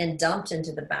and dumped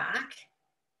into the back,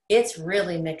 it's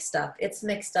really mixed up. It's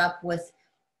mixed up with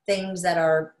things that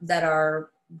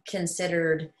are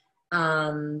considered,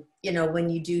 when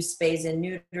you do spays and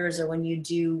neuters, or when you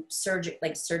do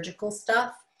surgical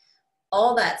stuff,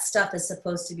 all that stuff is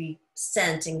supposed to be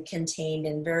sent and contained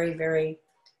in very, very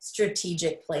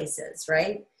strategic places,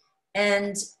 right?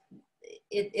 And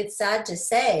it's sad to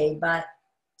say, but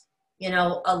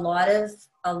a lot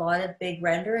of big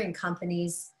rendering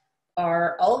companies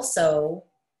are also,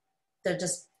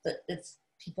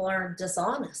 people are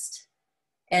dishonest.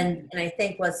 And I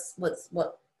think what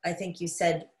I think you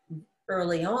said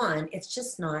early on, it's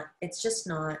just not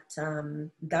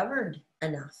governed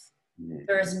enough.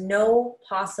 There is no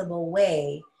possible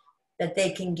way that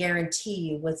they can guarantee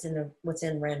you what's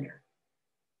in render.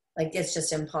 Like, it's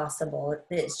just impossible.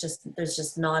 There's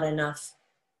just not enough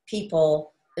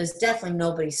people. There's definitely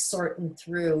nobody sorting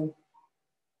through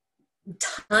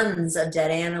tons of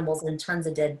dead animals and tons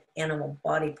of dead animal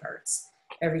body parts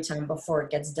every time before it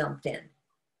gets dumped in.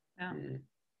 Yeah.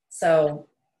 So,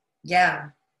 yeah.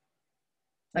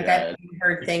 I've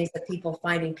heard things that people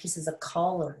finding pieces of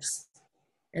collars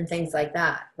and things like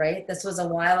that, right? This was a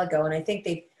while ago, and I think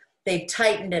they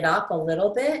tightened it up a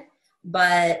little bit,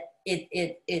 but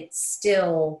it's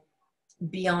still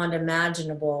beyond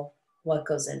imaginable what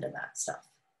goes into that stuff.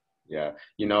 Yeah,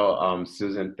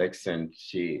 Susan Dixon,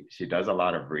 she does a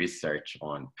lot of research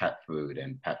on pet food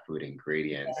and pet food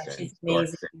ingredients,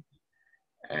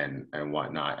 and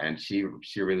whatnot. And she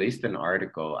released an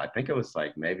article, I think it was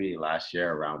like maybe last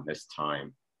year around this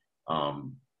time,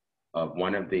 of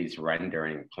one of these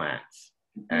rendering plants.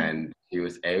 And she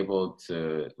was able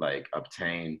to like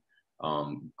obtain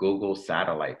Google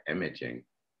satellite imaging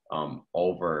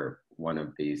over one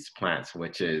of these plants,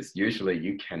 which is usually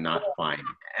you cannot find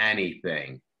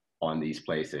anything on these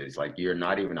places. Like, you're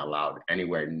not even allowed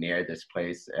anywhere near this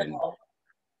place.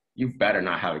 you better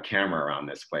not have a camera around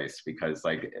this place, because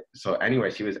like, so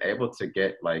anyway, she was able to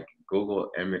get like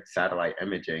Google satellite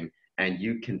imaging, and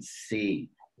you can see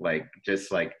like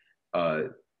just like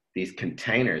these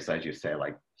containers, as you say,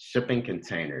 like shipping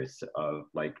containers of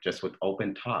like just with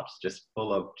open tops, just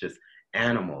full of just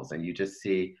animals, and you just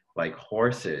see like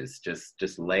horses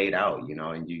just laid out, you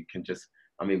know, and you can just,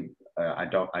 I mean, I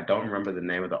don't remember the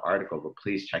name of the article, but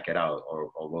please check it out,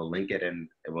 or we'll link it in,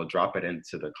 we'll drop it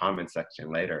into the comment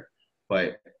section later.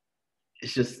 But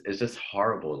it's just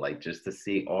horrible, like just to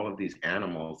see all of these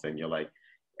animals, and you're like,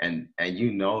 and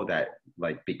you know that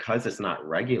like because it's not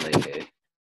regulated,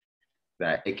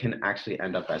 that it can actually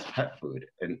end up as pet food.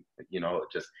 And you know,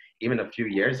 just even a few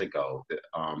years ago,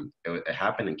 it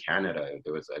happened in Canada.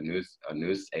 There was a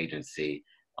news agency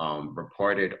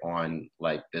reported on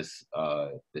like this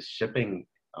shipping,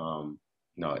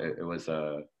 no, it was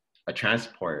a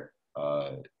transport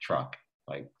truck,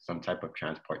 like some type of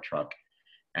transport truck,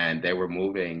 and they were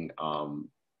moving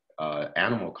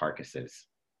animal carcasses.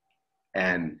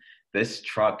 And this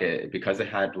truck, because it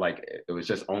had like, it was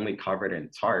just only covered in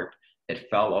tarp, it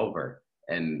fell over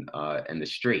in the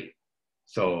street.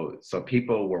 So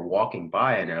people were walking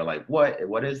by and they're like,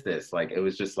 what is this? Like, it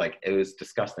was just like, it was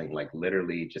disgusting, like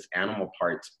literally just animal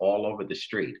parts all over the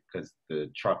street, because the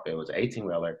truck, it was an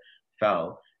 18-wheeler,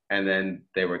 fell. And then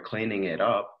they were cleaning it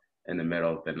up in the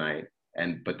middle of the night.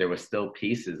 But there were still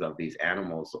pieces of these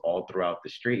animals all throughout the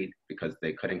street because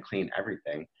they couldn't clean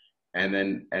everything. And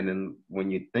then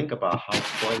when you think about how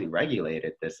poorly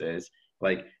regulated this is,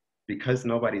 like, because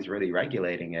nobody's really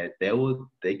regulating it,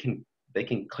 they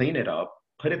can clean it up,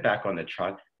 put it back on the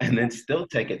truck, and then still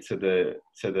take it to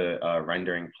the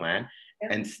rendering plant,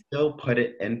 and still put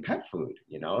it in pet food,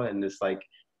 you know. And it's like,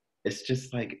 it's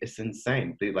just like, it's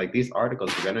insane. Like these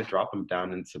articles, we're gonna drop them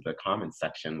down into the comment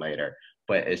section later,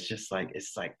 but it's just like,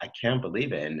 it's like, I can't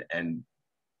believe it. And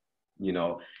you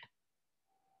know,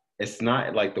 it's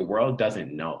not like the world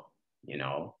doesn't know, you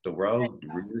know, the world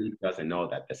really doesn't know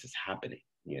that this is happening,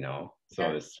 you know.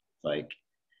 So it's like,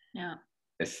 yeah,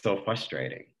 it's so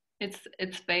frustrating.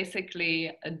 It's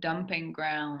basically a dumping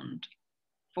ground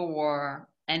for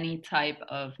any type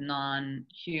of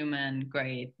non-human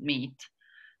grade meat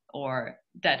or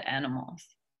dead animals,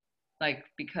 like,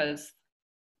 because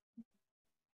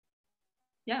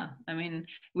yeah, I mean,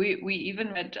 we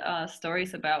even read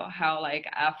stories about how, like,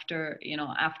 after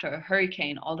a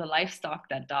hurricane, all the livestock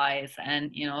that dies,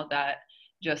 and you know that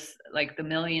just like the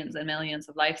millions and millions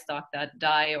of livestock that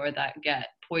die or that get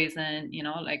poisoned, you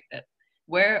know, like that,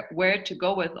 where to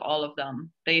go with all of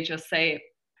them. They just say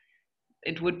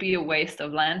it would be a waste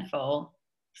of landfill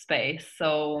space,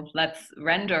 so let's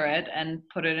render it and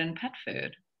put it in pet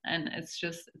food. And it's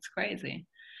crazy.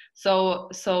 So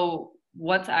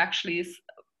what's actually,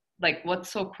 like,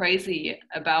 what's so crazy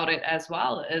about it as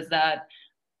well is that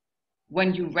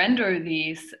when you render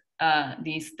these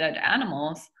dead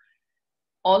animals,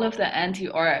 all of the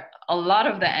a lot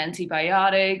of the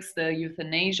antibiotics, the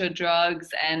euthanasia drugs,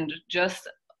 and just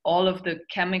all of the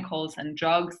chemicals and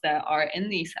drugs that are in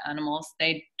these animals,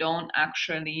 they don't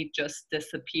actually just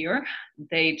disappear.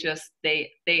 They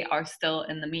are still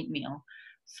in the meat meal.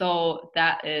 So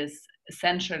that is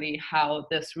essentially how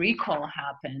this recall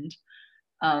happened,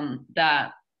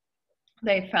 that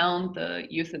they found the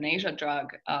euthanasia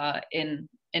drug in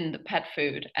the pet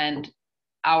food, and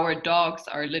our dogs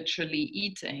are literally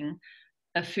eating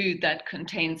a food that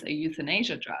contains a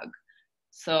euthanasia drug.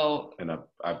 So, and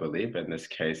I believe in this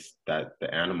case that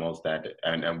the animals that,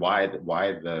 and why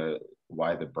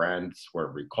the brands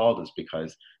were recalled is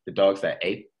because the dogs that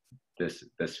ate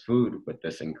this food with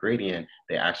this ingredient,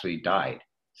 they actually died.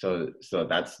 So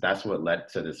that's what led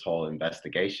to this whole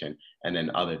investigation. And then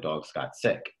other dogs got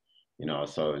sick, you know.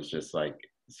 So it's just like,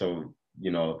 so, you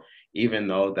know, even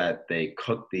though that they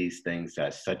cook these things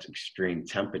at such extreme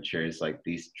temperatures, like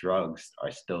these drugs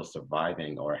are still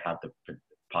surviving or have the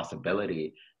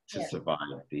possibility to survive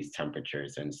these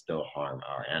temperatures and still harm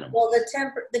our animals. Well,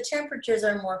 the temperatures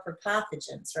are more for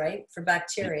pathogens, right? For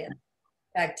bacteria.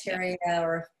 Bacteria,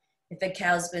 or if a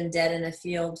cow's been dead in a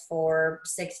field for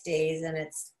 6 days and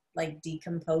it's like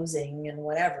decomposing and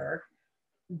whatever,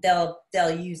 they'll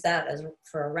use that as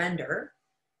for a render.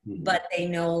 Mm-hmm. But they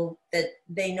know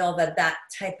that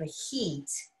type of heat,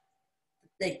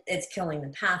 it's killing the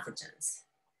pathogens.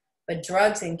 But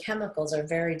drugs and chemicals are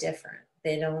very different.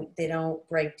 They don't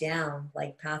break down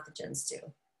like pathogens do.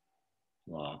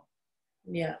 Wow.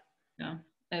 Yeah. Yeah,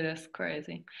 it is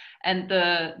crazy. And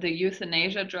the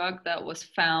euthanasia drug that was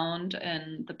found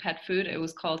in the pet food, it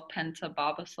was called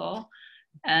pentobarbital,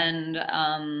 and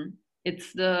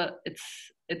it's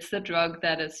the drug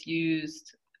that is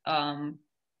used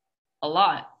a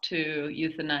lot to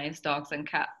euthanize dogs and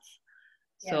cats.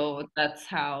 So that's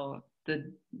how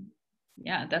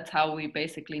that's how we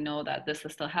basically know that this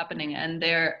is still happening. And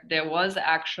there was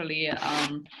actually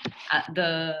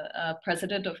the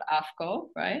president of AFCO,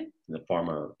 right? The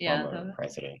former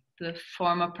president. The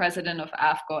former president of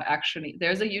AFCO, actually,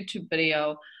 there's a YouTube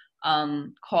video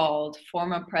called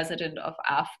 "Former President of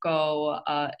AFCO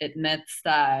Admits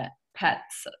That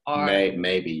Pets are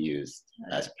may be used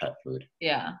as pet food."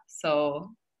 Yeah,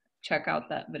 so check out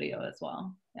that video as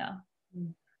well. Yeah.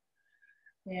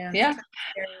 Yeah.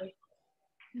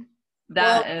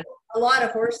 That a lot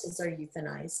of horses are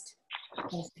euthanized.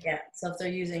 Don't forget. So if they're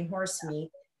using horse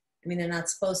meat, I mean, they're not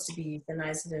supposed to be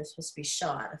euthanized. They're supposed to be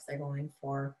shot if they're going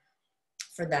for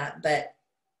that. But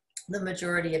the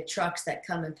majority of trucks that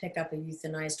come and pick up a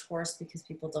euthanized horse because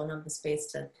people don't have the space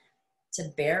to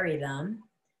bury them,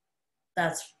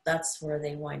 that's where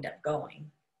they wind up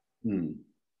going.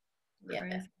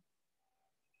 Yeah.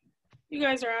 You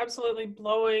guys are absolutely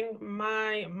blowing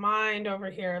my mind over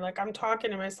here. Like, I'm talking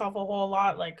to myself a whole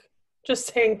lot, like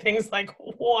just saying things like,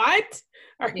 what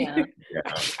are you?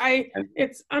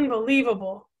 It's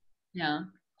unbelievable. Yeah.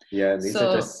 Yeah, these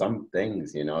are just some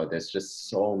things, you know, there's just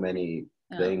so many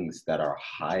things that are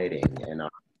hiding in our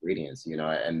ingredients, you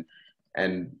know,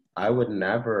 and I would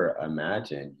never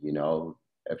imagine, you know,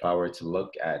 if I were to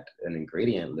look at an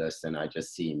ingredient list and I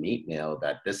just see meat meal,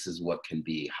 that this is what can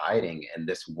be hiding in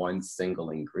this one single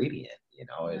ingredient, you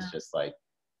know, it's just like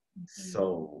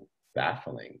so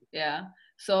baffling. Yeah.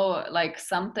 So like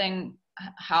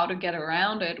how to get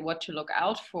around it, what to look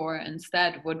out for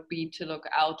instead would be to look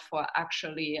out for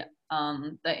actually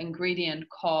the ingredient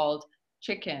called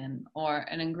chicken or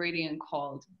an ingredient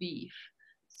called beef.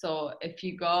 So if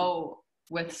you go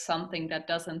with something that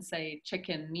doesn't say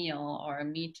chicken meal or a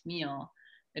meat meal,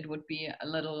 it would be a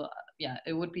little,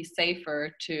 it would be safer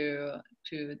to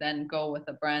then go with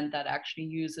a brand that actually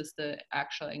uses the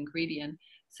actual ingredient.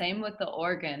 Same with the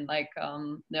organ, like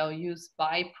they'll use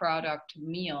byproduct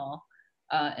meal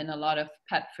in a lot of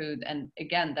pet food. And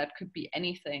again, that could be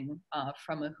anything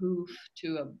from a hoof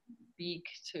to a beak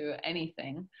to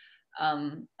anything.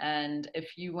 And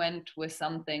if you went with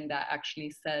something that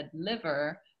actually said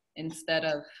liver instead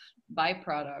of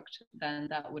byproduct, then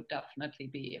that would definitely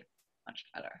be much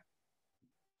better.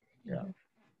 Yeah.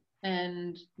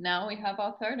 And now we have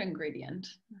our third ingredient.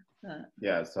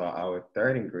 So our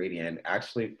third ingredient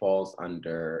actually falls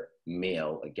under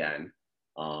meal again,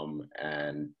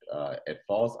 and it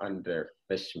falls under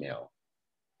fish meal.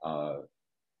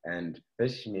 And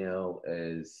fish meal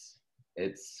is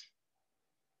this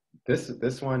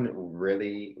one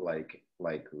really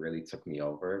really took me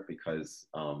over because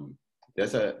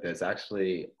there's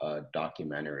actually a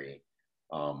documentary.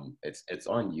 It's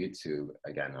on YouTube.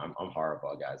 Again, I'm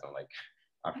horrible, guys.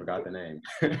 I forgot the name,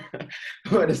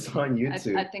 but it's on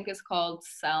YouTube. I think it's called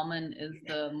Salmon is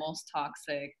the most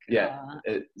toxic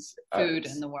food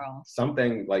in the world.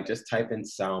 Something like, just type in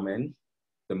salmon,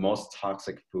 the most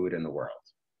toxic food in the world.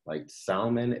 Like,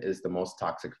 salmon is the most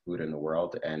toxic food in the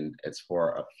world, and it's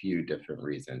for a few different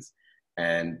reasons.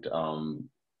 And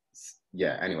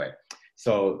anyway,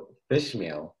 so fish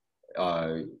meal,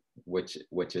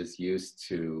 which is used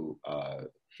to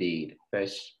feed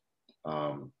fish,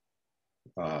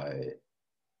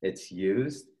 it's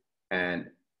used and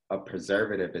a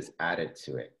preservative is added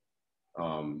to it,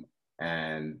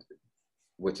 and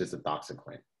which is a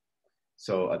doxyquin.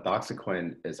 So a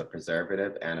doxyquin is a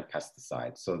preservative and a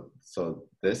pesticide. So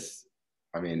this,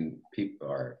 I mean, people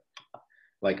are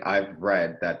like, I've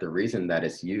read that the reason that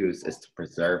it's used is to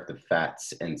preserve the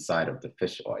fats inside of the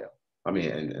fish oil. I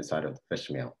mean, inside of the fish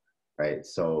meal, right?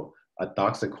 So a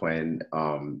doxyquin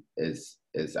is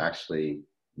actually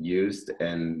used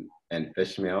in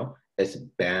fish meal. It's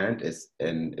banned. It's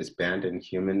banned in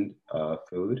human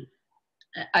food.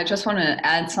 I just want to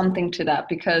add something to that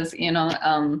because, you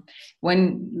know,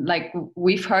 when, like,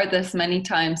 we've heard this many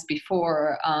times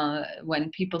before when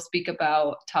people speak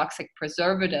about toxic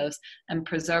preservatives and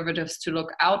preservatives to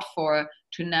look out for,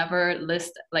 to never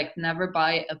list, like, never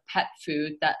buy a pet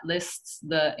food that lists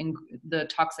the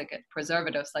toxic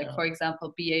preservatives, like, for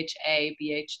example, BHA,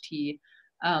 BHT,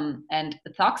 and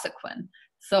ethoxyquin.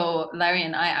 So Larry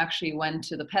and I actually went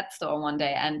to the pet store one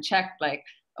day and checked, like,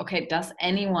 okay, does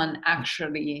anyone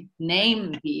actually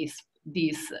name these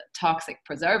toxic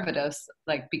preservatives?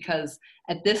 Like, because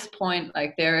at this point,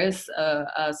 like, there is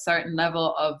a certain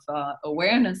level of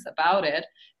awareness about it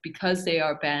because they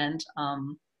are banned,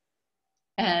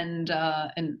 and in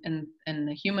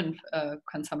the human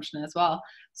consumption as well.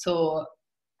 So,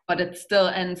 but it still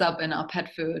ends up in our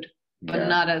pet food, but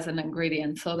not as an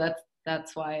ingredient. So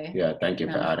that's why. Yeah, thank you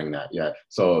for adding that. Yeah,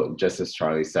 so just as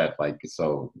Charlie said, like,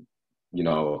 so, you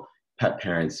know, pet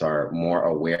parents are more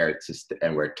aware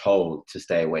and we're told to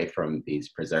stay away from these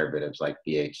preservatives like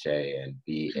BHA and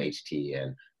BHT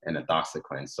and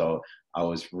ethoxyquin. So I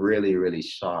was really, really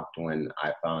shocked when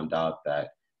I found out that,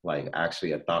 like,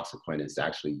 actually ethoxyquin is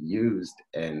actually used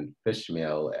in fish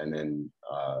meal, and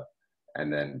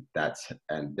then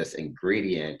this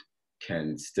ingredient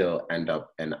can still end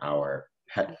up in our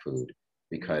pet food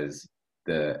because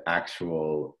the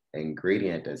actual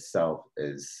ingredient itself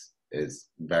is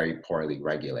very poorly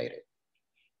regulated.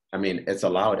 I mean, it's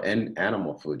allowed in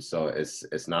animal food, so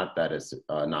it's not that it's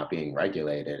not being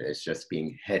regulated, it's just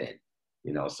being hidden,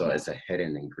 you know, so it's a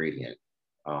hidden ingredient.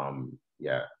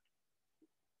 Yeah.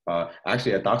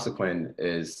 Actually, ethoxyquin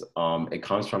is, it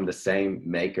comes from the same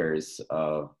makers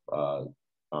of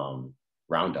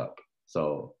Roundup,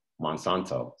 so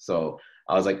Monsanto. So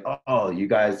I was like, oh, you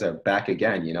guys are back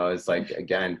again. You know, it's like,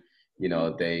 again, you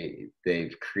know,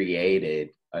 they've created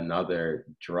another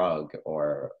drug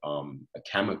or a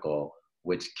chemical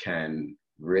which can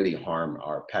really harm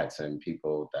our pets. And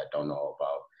people that don't know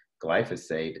about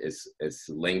glyphosate is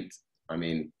linked. I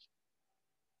mean,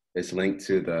 it's linked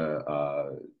to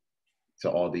to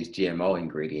all these GMO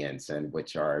ingredients, and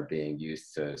which are being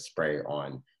used to spray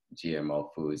on GMO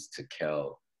foods to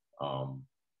kill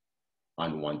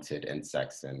unwanted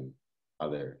insects and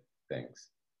other things.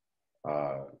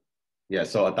 Yeah,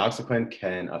 so ethoxyquin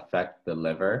can affect the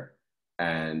liver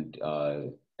and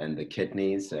the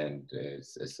kidneys, and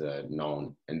it's a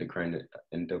known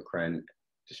endocrine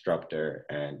disruptor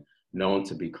and known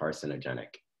to be carcinogenic.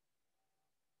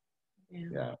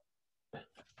 Yeah.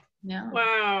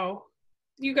 Wow,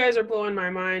 you guys are blowing my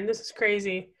mind. This is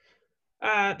crazy.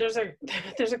 There's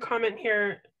a comment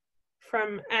here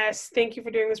from S. Thank you for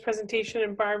doing this presentation.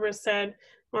 And Barbara said,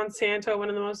 Monsanto, one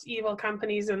of the most evil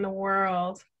companies in the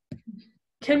world.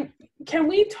 Can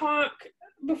we talk,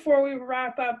 before we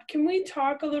wrap up, can we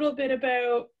talk a little bit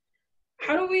about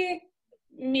how do we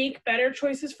make better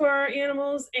choices for our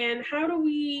animals, and how do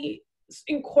we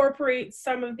incorporate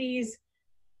some of these,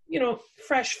 you know,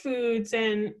 fresh foods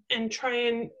and try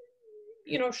and,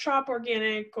 you know, shop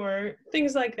organic or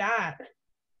things like that?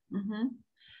 Mm-hmm.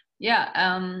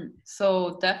 Yeah,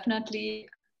 so definitely,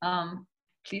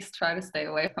 please try to stay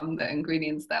away from the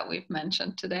ingredients that we've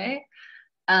mentioned today.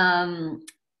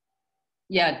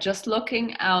 Yeah, just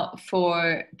looking out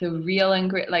for the real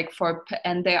ingredient, like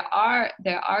and there are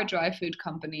dry food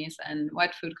companies and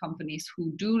wet food companies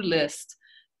who do list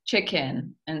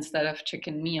chicken instead of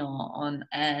chicken meal on,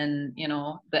 and you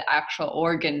know, the actual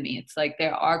organ meats. Like,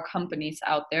 there are companies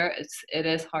out there. It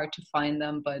is hard to find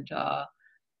them, but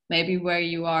maybe where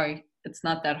you are, it's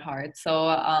not that hard. So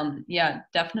yeah,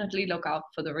 definitely look out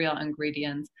for the real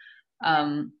ingredients.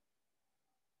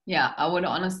 Yeah, I would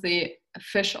honestly,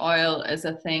 fish oil is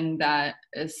a thing that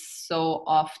is so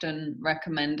often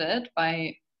recommended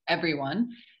by everyone.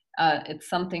 It's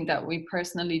something that we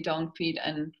personally don't feed,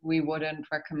 and we wouldn't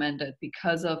recommend it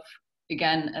because of,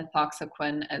 again,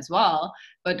 ethoxyquin as well.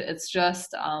 But it's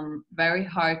just very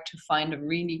hard to find a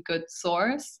really good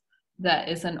source that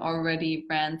isn't already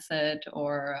rancid,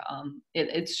 or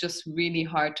it's just really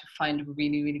hard to find a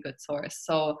really, really good source.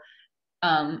 So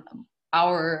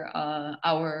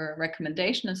our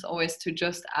recommendation is always to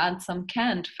just add some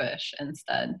canned fish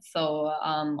instead. So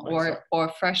or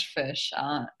fresh fish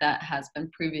that has been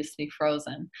previously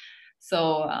frozen.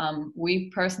 So we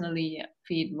personally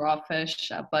feed raw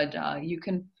fish, but you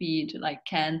can feed like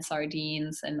canned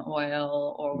sardines in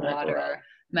oil or water,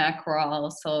 mackerel.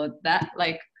 So that,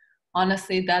 like,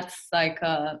 honestly, that's like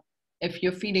if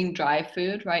you're feeding dry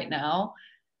food right now,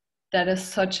 that is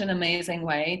such an amazing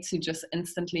way to just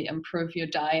instantly improve your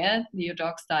diet, your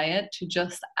dog's diet, to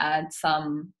just add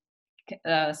some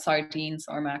sardines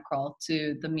or mackerel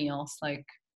to the meals, like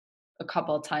a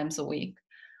couple of times a week.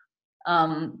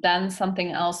 Then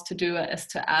something else to do is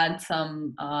to add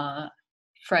some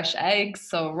fresh eggs.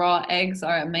 So raw eggs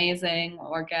are amazing,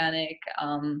 organic.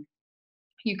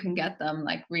 You can get them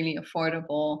like really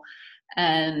affordable,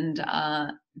 and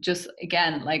just,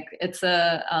 again, like,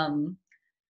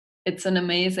 it's an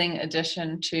amazing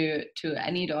addition to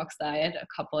any dog's diet, a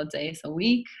couple of days a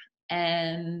week.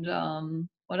 And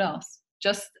what else?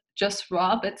 Just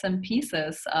raw bits and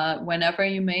pieces. Whenever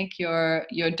you make your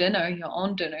dinner, your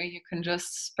own dinner, you can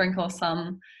just sprinkle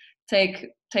some,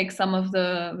 take some of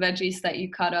the veggies that you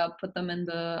cut up, put them in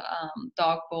the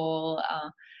dog bowl,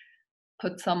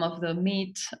 put some of the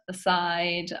meat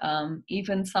aside,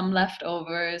 even some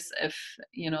leftovers if,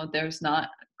 you know, there's not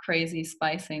crazy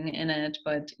spicing in it,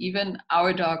 but even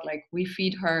our dog, like we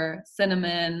feed her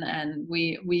cinnamon and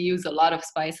we use a lot of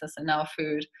spices in our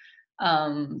food.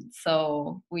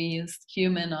 So we used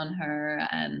cumin on her,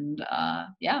 and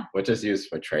yeah. Which is used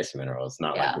for trace minerals,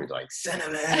 not Yeah. like we're like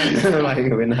cinnamon. Like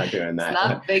we're not doing that. It's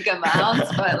not big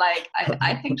amounts, but like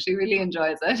I think she really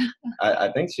enjoys it.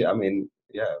 I think she, I mean,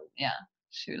 yeah. Yeah,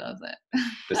 she loves it.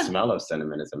 The smell of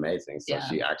cinnamon is amazing. So Yeah.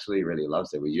 she actually really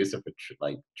loves it. We use it for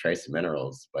like trace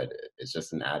minerals, but it's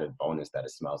just an added bonus that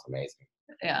it smells amazing.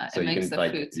 Yeah, So it you makes can the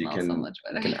like, food you smell can, so much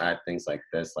better. you can add things like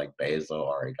this, like basil,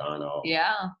 oregano.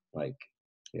 Yeah. Like,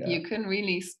 yeah. You can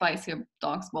really spice your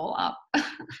dog's bowl up.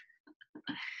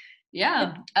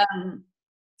 Yeah.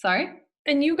 Sorry?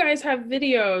 And you guys have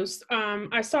videos.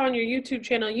 I saw on your YouTube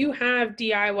channel, you have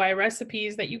DIY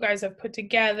recipes that you guys have put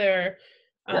together,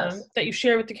 Yes. that you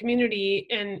share with the community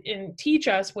and teach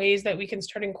us ways that we can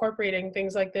start incorporating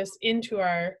things like this into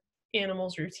our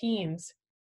animals' routines.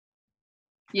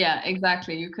 Yeah,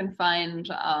 exactly. You can find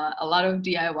a lot of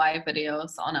DIY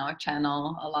videos on our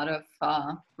channel, a lot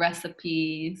of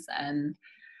recipes, and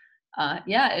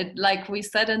yeah, it, like we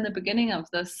said in the beginning of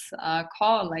this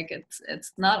call, like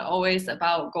it's not always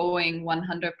about going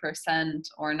 100%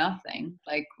 or nothing.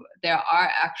 Like there are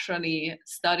actually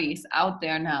studies out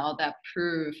there now that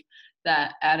prove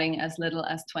that adding as little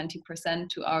as 20%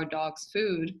 to our dog's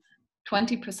food,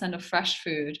 20% of fresh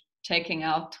food, taking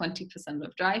out 20%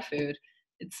 of dry food,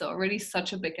 it's already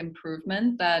such a big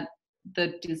improvement that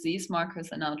the disease markers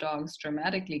in our dogs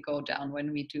dramatically go down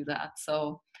when we do that.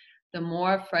 So the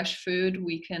more fresh food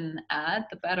we can add,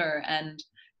 the better. And,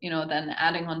 you know, then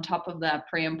adding on top of that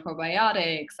pre and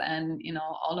probiotics and, you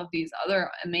know, all of these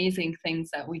other amazing things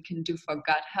that we can do for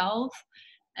gut health.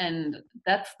 And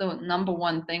that's the number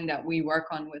one thing that we work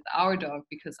on with our dog,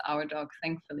 because our dog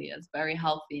thankfully is very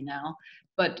healthy now.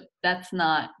 But that's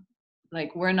not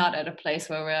like, we're not at a place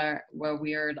where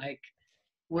we're like,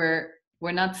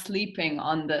 we're not sleeping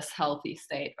on this healthy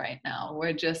state right now.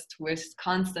 We're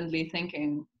constantly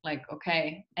thinking like,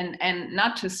 okay, and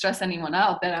not to stress anyone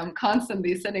out that I'm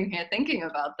constantly sitting here thinking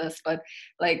about this, but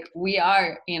like we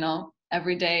are, you know,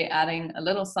 every day adding a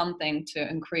little something to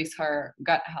increase her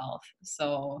gut health.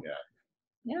 So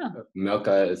yeah.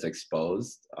 Milka is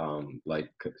exposed, like,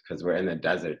 because we're in the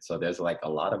desert, so there's like a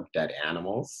lot of dead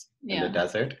animals in the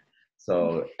desert.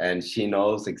 So, and she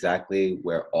knows exactly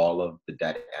where all of the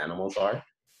dead animals are,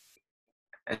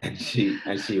 and she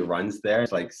runs there.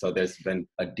 It's like, so there's been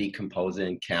a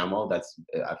decomposing camel that's,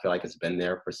 I feel like it's been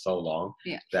there for so long.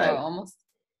 Yeah, that, for almost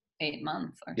 8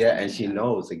 months. Or yeah, and she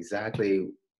knows exactly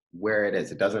where it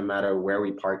is. It doesn't matter where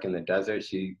we park in the desert.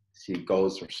 She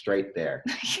goes straight there,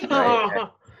 right? And,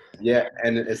 yeah,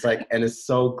 and it's like, and it's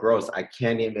so gross. I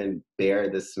can't even bear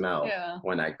the smell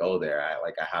when I go there. I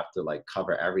have to like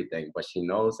cover everything, but she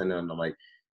knows. And then I'm like,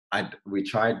 we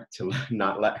tried to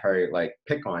not let her like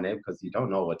pick on it, because you don't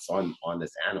know what's on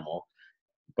this animal.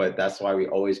 But that's why we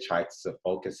always try to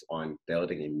focus on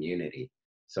building immunity.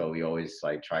 So we always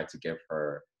like try to give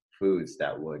her foods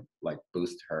that would like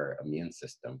boost her immune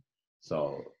system.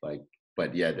 So like,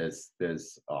 but yeah,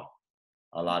 there's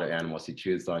a lot of animals. She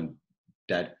chews on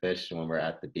dead fish when we're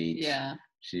at the beach. Yeah.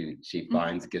 She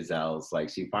finds gazelles. Like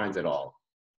she finds it all.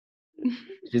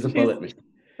 She's a bullet machine.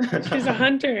 She's a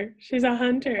hunter. She's a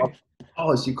hunter.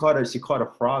 Oh, she caught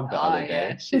a frog the other day.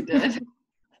 Yeah, she did.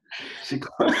 She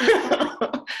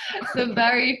caught the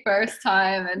very first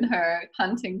time in her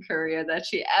hunting career that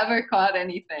she ever caught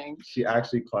anything. She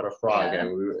actually caught a frog,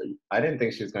 and I didn't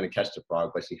think she was going to catch the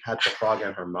frog, but she had the frog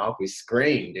in her mouth. We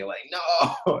screamed. They're like,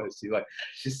 no!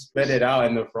 She spit it out,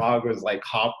 and the frog was like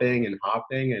hopping, and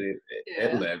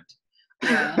it lived.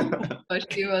 Yeah,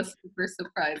 but she was super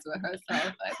surprised with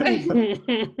herself, I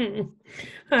think.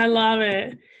 I love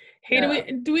it. Hey,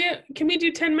 can we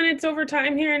do 10 minutes over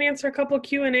time here and answer a couple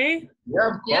Q&A? Yeah,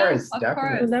 of course,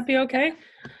 definitely. Would that be okay?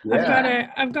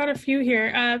 Yeah. I've got a few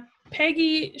here.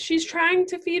 Peggy, she's trying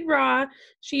to feed raw.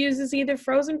 She uses either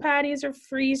frozen patties or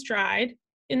freeze-dried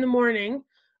in the morning.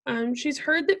 She's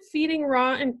heard that feeding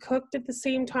raw and cooked at the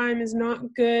same time is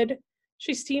not good.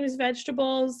 She steams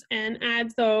vegetables and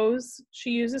adds those.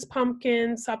 She uses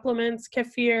pumpkin, supplements,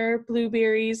 kefir,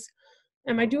 blueberries.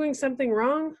 Am I doing something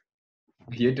wrong?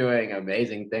 You're doing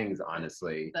amazing things,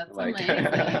 honestly. That's amazing.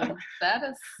 That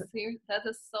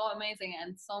is so amazing.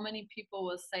 And so many people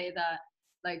will say that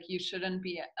like you shouldn't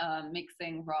be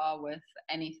mixing raw with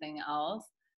anything else.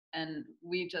 And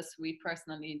we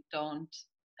personally don't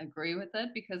agree with it,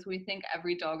 because we think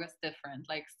every dog is different.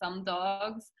 Like some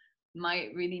dogs might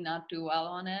really not do well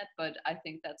on it, but I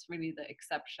think that's really the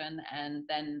exception. And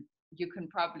then you can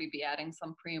probably be adding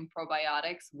some pre and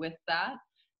probiotics with that.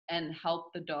 and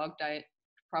help the dog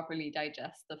properly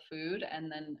digest the food,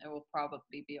 and then it will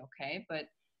probably be okay. But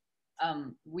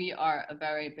we are a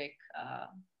very big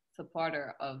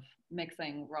supporter of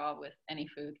mixing raw with any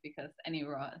food, because any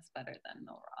raw is better than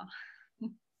no raw.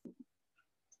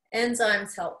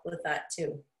 Enzymes help with that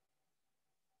too.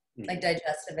 Like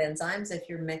digestive enzymes, if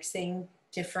you're mixing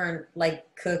different, like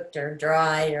cooked or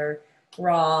dry or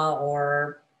raw,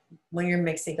 or when you're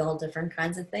mixing all different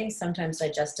kinds of things, sometimes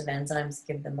digestive enzymes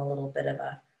give them a little bit of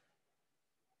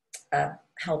a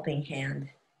helping hand.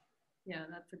 Yeah,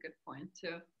 that's a good point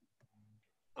too.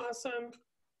 Awesome.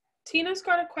 Tina's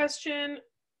got a question.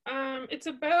 It's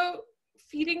about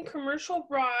feeding commercial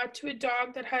raw to a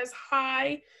dog that has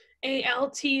high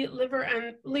ALT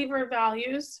liver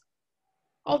values.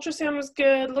 Ultrasound was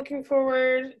good, looking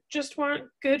forward, just want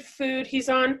good food. He's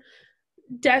on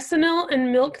Decenil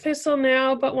and milk thistle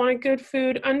now, but wanted good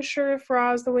food, unsure if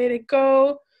raw is the way to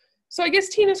go. So I guess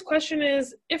Tina's question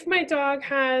is, if my dog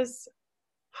has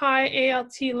high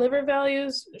ALT liver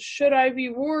values, should I be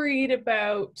worried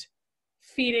about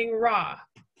feeding raw?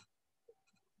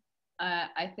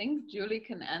 I think Julie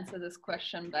can answer this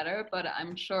question better, but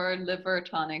I'm sure liver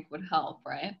tonic would help,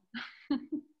 right?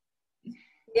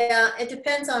 Yeah, it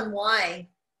depends on why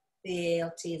the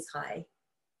ALT is high,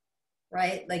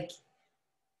 right? Like,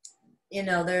 you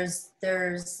know,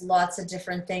 there's lots of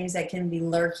different things that can be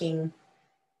lurking.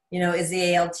 You know, is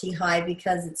the ALT high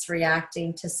because it's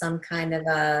reacting to some kind of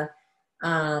a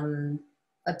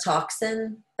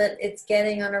toxin that it's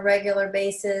getting on a regular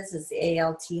basis? Is the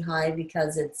ALT high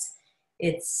because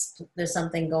there's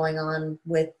something going on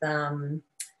with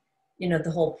you know,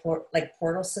 the whole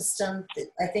portal system?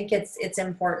 I think it's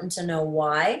important to know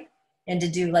why, and to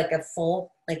do like a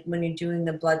full, like when you're doing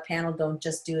the blood panel, don't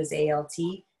just do his ALT.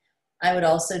 I would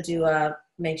also do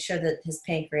make sure that his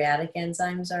pancreatic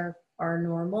enzymes are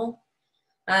normal.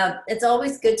 It's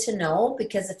always good to know,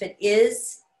 because if it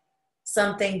is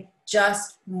something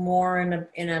just more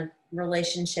in a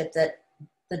relationship that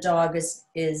the dog is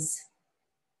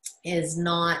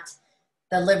not,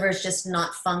 the liver is just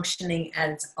not functioning at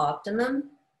its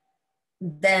optimum,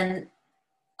 then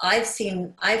I've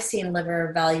seen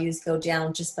liver values go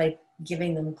down just by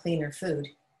giving them cleaner food.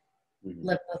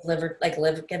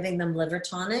 Giving them liver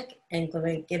tonic and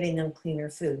giving them cleaner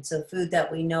food. So food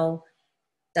that we know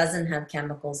doesn't have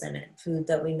chemicals in it, food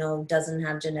that we know doesn't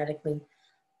have genetically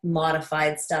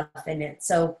modified stuff in it.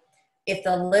 So if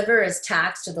the liver is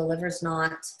taxed or the liver's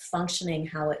not functioning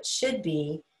how it should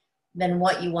be, then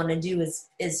what you want to do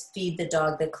is feed the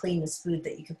dog the cleanest food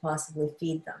that you could possibly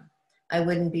feed them. I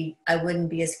wouldn't be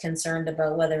as concerned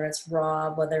about whether it's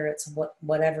raw, whether it's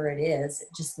whatever it is. It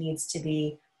just needs to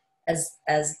be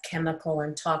as chemical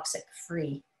and toxic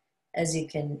free as you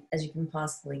can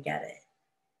possibly get it.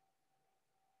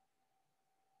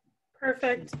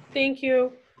 Perfect. Thank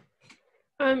you.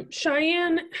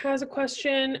 Cheyenne has a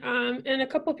question, and a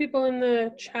couple people in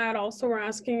the chat also were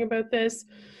asking about this.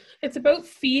 It's about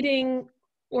feeding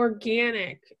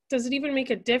organic. Does it even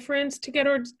make a difference to get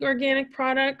organic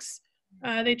products?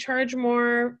 They charge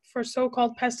more for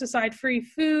so-called pesticide-free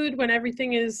food when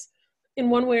everything is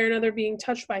in one way or another being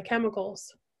touched by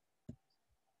chemicals.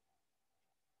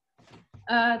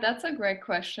 That's a great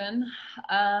question.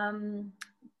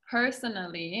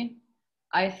 Personally,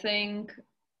 I think,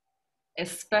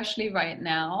 especially right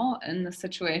now in the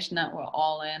situation that we're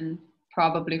all in,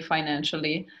 probably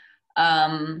financially,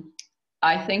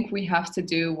 I think we have to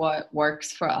do what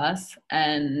works for us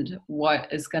and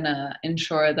what is gonna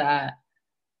ensure that,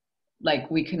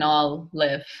 like, we can all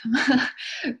live.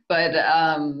 But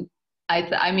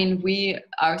I mean, we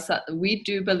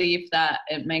do believe that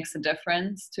it makes a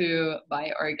difference to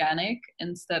buy organic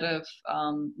instead of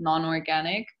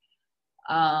non-organic.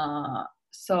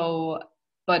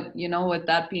 But you know, with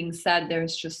that being said,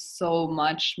 there's just so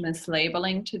much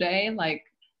mislabeling today. Like,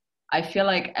 I feel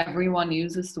like everyone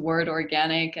uses the word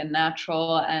organic and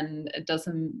natural, and it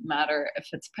doesn't matter if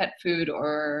it's pet food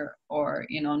or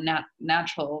you know,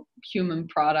 natural human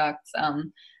products.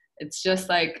 It's just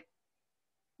like,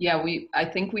 yeah, I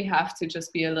think we have to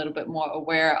just be a little bit more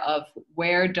aware of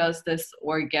where does this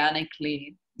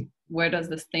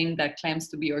thing that claims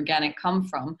to be organic come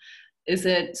from? Is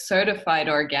it certified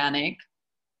organic,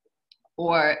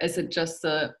 or is it just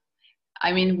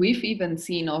I mean, we've even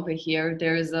seen over here,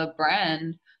 there's a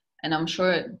brand, and I'm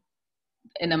sure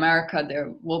in America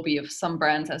there will be some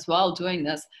brands as well doing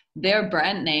this. Their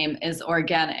brand name is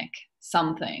organic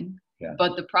something, yeah,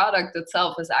 but the product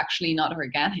itself is actually not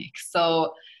organic.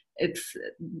 So it's,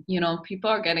 you know,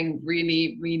 people are getting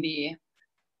really, really,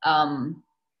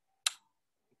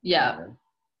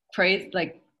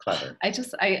 clever. I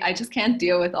just can't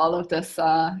deal with all of this,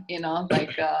 you know,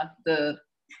 like the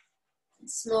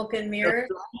Smoke and mirror.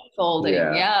 folding.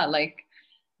 Yeah. Yeah, like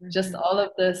just Mhm. all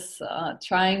of this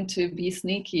trying to be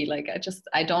sneaky. Like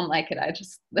I don't like it. I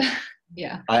just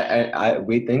yeah.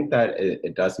 We think that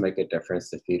it does make a difference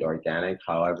to feed organic.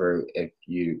 However, if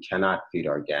you cannot feed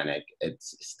organic,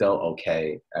 it's still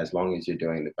okay as long as you're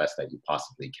doing the best that you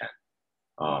possibly can.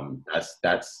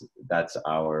 That's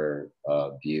our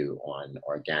view on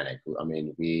organic. I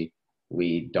mean,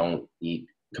 we don't eat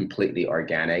completely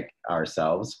organic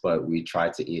ourselves, but we try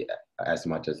to eat as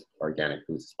much as organic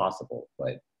foods as possible.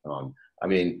 But I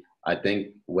mean, I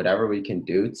think whatever we can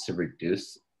do to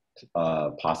reduce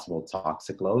possible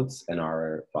toxic loads in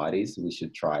our bodies, we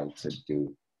should try to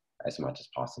do as much as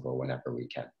possible whenever we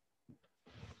can.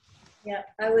 Yeah,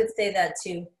 I would say that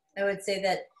too. I would say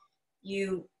that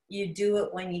you do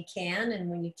it when you can, and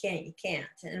when you can't, you can't.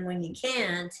 And when you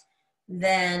can't,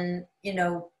 then, you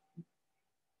know,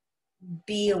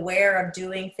 be aware of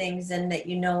doing things and that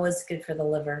you know is good for the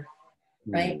liver,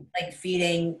 right? Like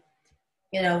feeding,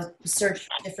 you know, search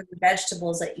different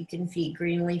vegetables that you can feed,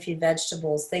 green leafy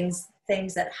vegetables, things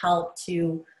that help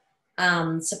to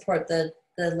support the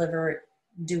liver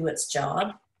do its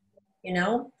job, you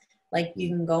know? Like you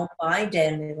can go and buy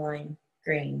dandelion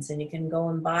greens, and you can go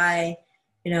and buy,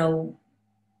 you know,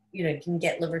 you can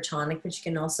get liver tonic, but you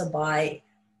can also buy,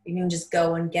 you can just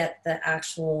go and get the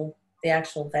actual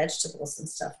vegetables and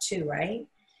stuff too, right?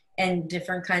 And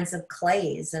different kinds of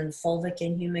clays and fulvic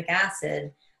and humic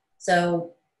acid.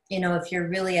 So, you know, if you're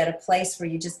really at a place where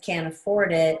you just can't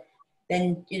afford it,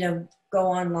 then, you know, go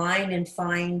online and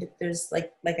find, there's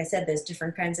like I said, there's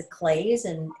different kinds of clays,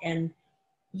 and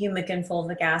humic and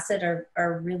fulvic acid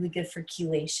are really good for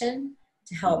chelation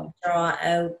to help draw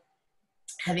out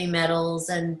heavy metals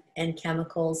and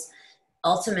chemicals.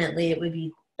 Ultimately, it would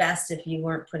be best if you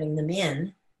weren't putting them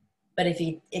in, but if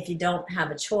you don't have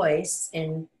a choice,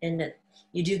 and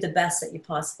you do the best that you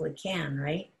possibly can,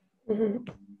 right? Mm-hmm.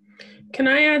 Can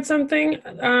I add something?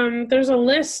 There's a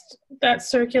list that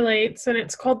circulates, and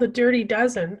it's called the Dirty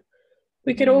Dozen.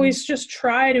 We could always just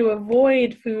try to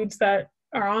avoid foods that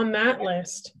are on that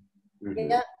list.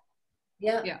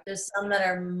 Yeah. There's some that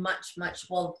are much,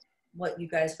 well, what you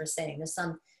guys were saying. There's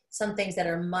some things that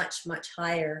are much, much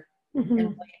higher and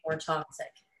way more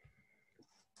toxic.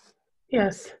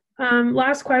 Yes.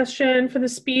 Last question for the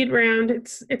speed round.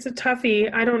 It's a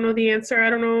toughie. I don't know the answer. I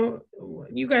don't know.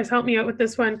 You guys help me out with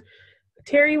this one.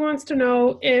 Terry wants to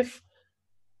know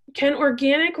can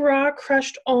organic raw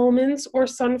crushed almonds or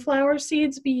sunflower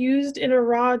seeds be used in a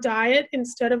raw diet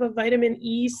instead of a vitamin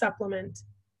E supplement?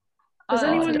 Does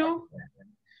anyone know?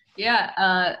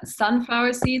 Yeah,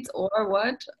 sunflower seeds or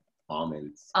what?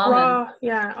 Almonds. Raw,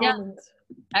 yeah, almonds.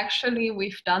 Actually,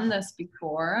 we've done this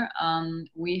before.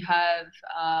 We have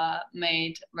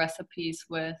made recipes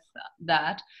with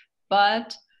that,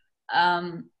 but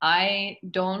I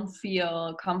don't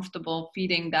feel comfortable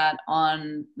feeding that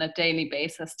on a daily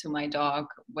basis to my dog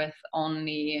with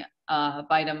only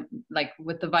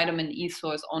with the vitamin E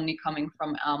source only coming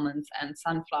from almonds and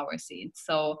sunflower seeds.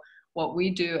 So what we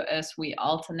do is we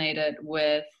alternate it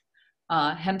with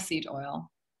hemp seed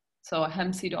oil. So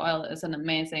hemp seed oil is an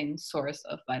amazing source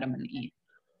of vitamin E.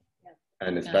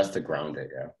 And it's best to ground it,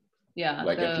 Yeah.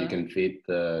 Like if you can feed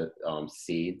the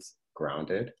seeds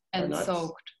grounded and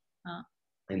soaked.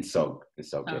 And soak it.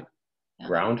 Yeah.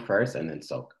 Ground first and then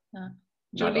soak. Yeah.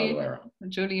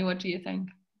 Julie, what do you think?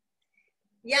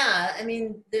 Yeah, I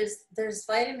mean, there's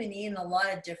vitamin E in a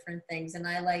lot of different things, and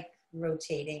I like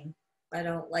rotating. I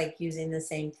don't like using the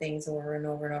same things over and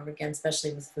over and over again,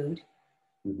 especially with food.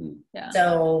 Yeah.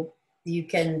 So you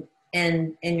can,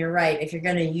 and you're right. If you're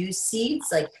going to use seeds,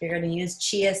 like if you're going to use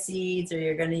chia seeds or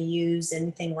you're going to use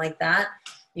anything like that,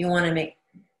 you want to make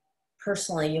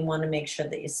sure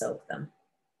that you soak them.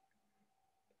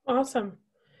 Awesome.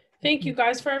 Thank you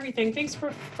guys for everything. Thanks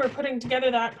for putting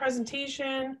together that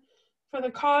presentation, for the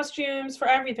costumes, for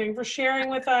everything, for sharing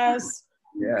with us.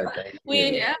 Yeah, thank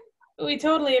you. We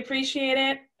totally appreciate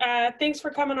it. Thanks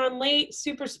for coming on late,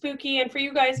 super spooky, and for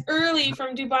you guys early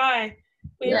from Dubai.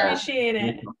 We appreciate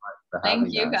it.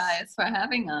 Thank you guys for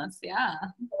having us. Yeah.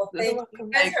 Well, you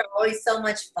guys are always so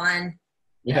much fun.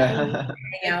 Yeah.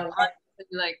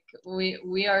 Like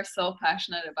we are so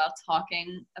passionate about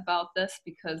talking about this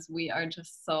because we are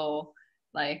just so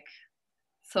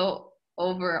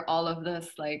over all of this,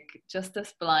 like just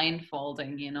this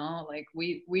blindfolding, you know, like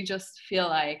we just feel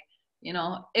like, you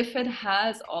know, if it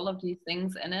has all of these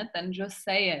things in it, then just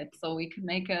say it so we can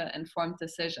make an informed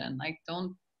decision. Like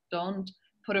don't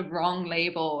put a wrong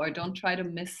label or don't try to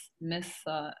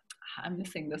I'm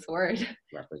missing this word.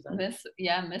 Represent.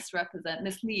 Misrepresent,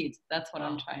 mislead. That's what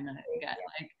I'm trying to get.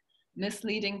 Like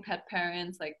misleading pet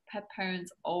parents. Like pet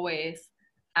parents always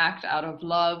act out of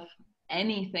love.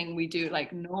 Anything we do,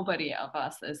 like nobody of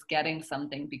us is getting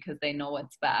something because they know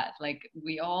it's bad. Like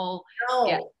we all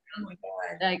get, oh my God.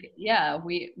 like,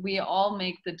 we all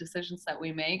make the decisions that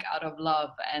we make out of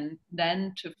love, and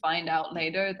then to find out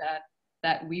later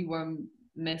that we were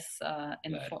misled.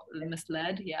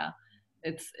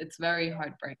 It's very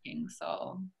heartbreaking.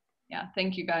 So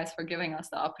thank you guys for giving us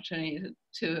the opportunity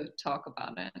to talk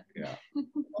about it.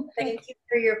 Well, thank you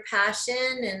for your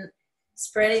passion and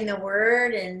spreading the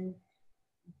word and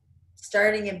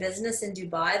starting a business in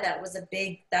Dubai. That was a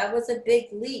big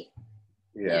leap.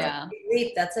 Yeah.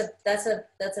 Leap. That's a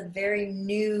very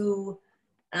new,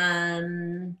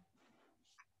 you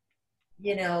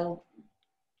know,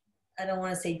 I don't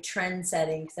want to say trend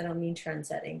setting because I don't mean trend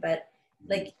setting, but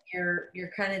like you're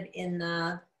kind of in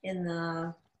the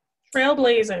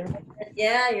trailblazing.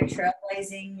 Yeah, you're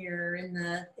trailblazing. You're in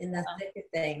the thick of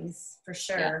things for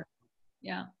sure.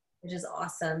 Yeah. Which is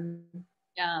awesome.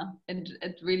 Yeah,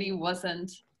 it really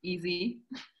wasn't easy.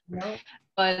 No.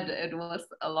 But it was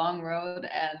a long road,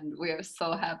 and we're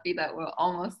so happy that we're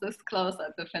almost this close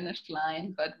at the finish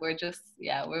line. But we're just,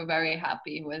 we're very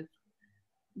happy with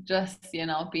just,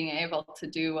 being able to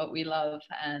do what we love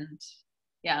and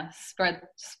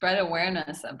spread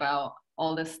awareness about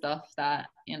all this stuff that,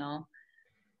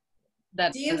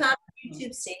 that. Do you have a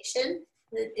YouTube station?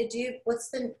 Do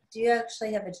you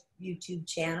actually have a YouTube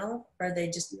channel, or are they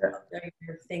just your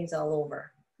things all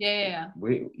over? They're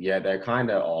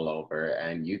kind of all over,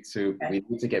 and YouTube, we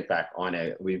need to get back on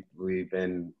it.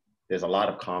 There's a lot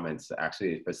of comments.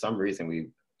 Actually, for some reason,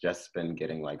 we've just been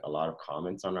getting like a lot of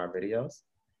comments on our videos.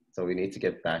 So we need to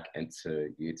get back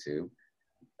into YouTube.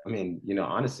 I mean,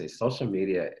 honestly, social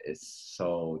media is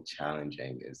so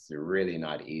challenging. It's really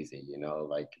not easy,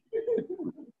 like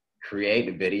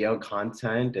create video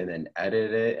content and then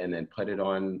edit it and then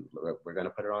we're going to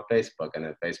put it on Facebook, and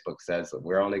then Facebook says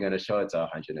we're only going to show it to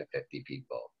 150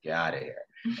 people. Get out of here.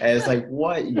 And it's like,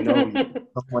 what? You put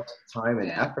so much time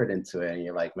and effort into it, and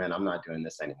you're like, man, I'm not doing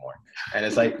this anymore. And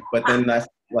it's like, but then that's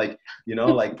like, then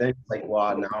it's like,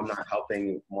 well, now I'm not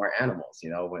helping more animals,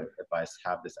 if I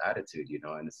have this attitude,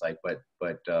 and it's like, but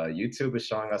YouTube is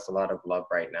showing us a lot of love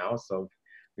right now. So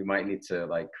we might need to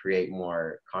like create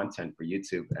more content for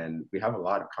YouTube, and we have a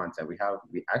lot of content. We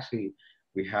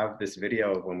have this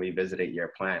video of when we visited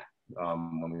your plant,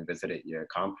 when we visited your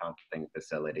compounding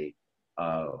facility.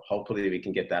 Hopefully we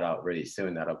can get that out really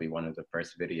soon. That'll be one of the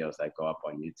first videos that go up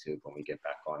on YouTube when we get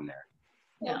back on there.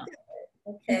 Yeah.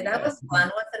 Okay, that was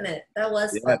fun, wasn't it? That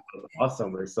was fun.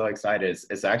 Awesome. We're so excited.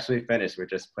 It's actually finished. We're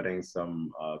just putting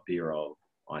some B-roll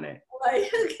on it.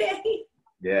 Okay.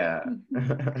 Yeah.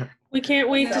 We can't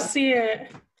wait to see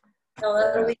it. Oh,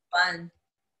 that'll be fun.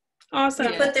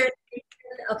 Awesome. You put their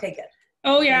okay, good.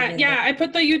 Oh yeah. I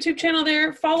put the YouTube channel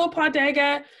there. Follow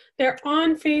Pawdega. They're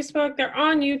on Facebook. They're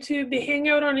on YouTube. They hang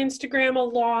out on Instagram a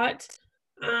lot.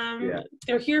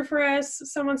 They're here for us.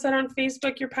 Someone said on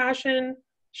Facebook, your passion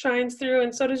shines through,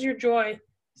 and so does your joy.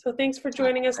 So thanks for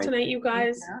joining us tonight, you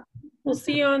guys. We'll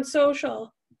see you on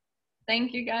social.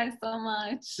 Thank you guys so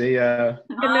much. See ya.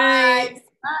 Good night.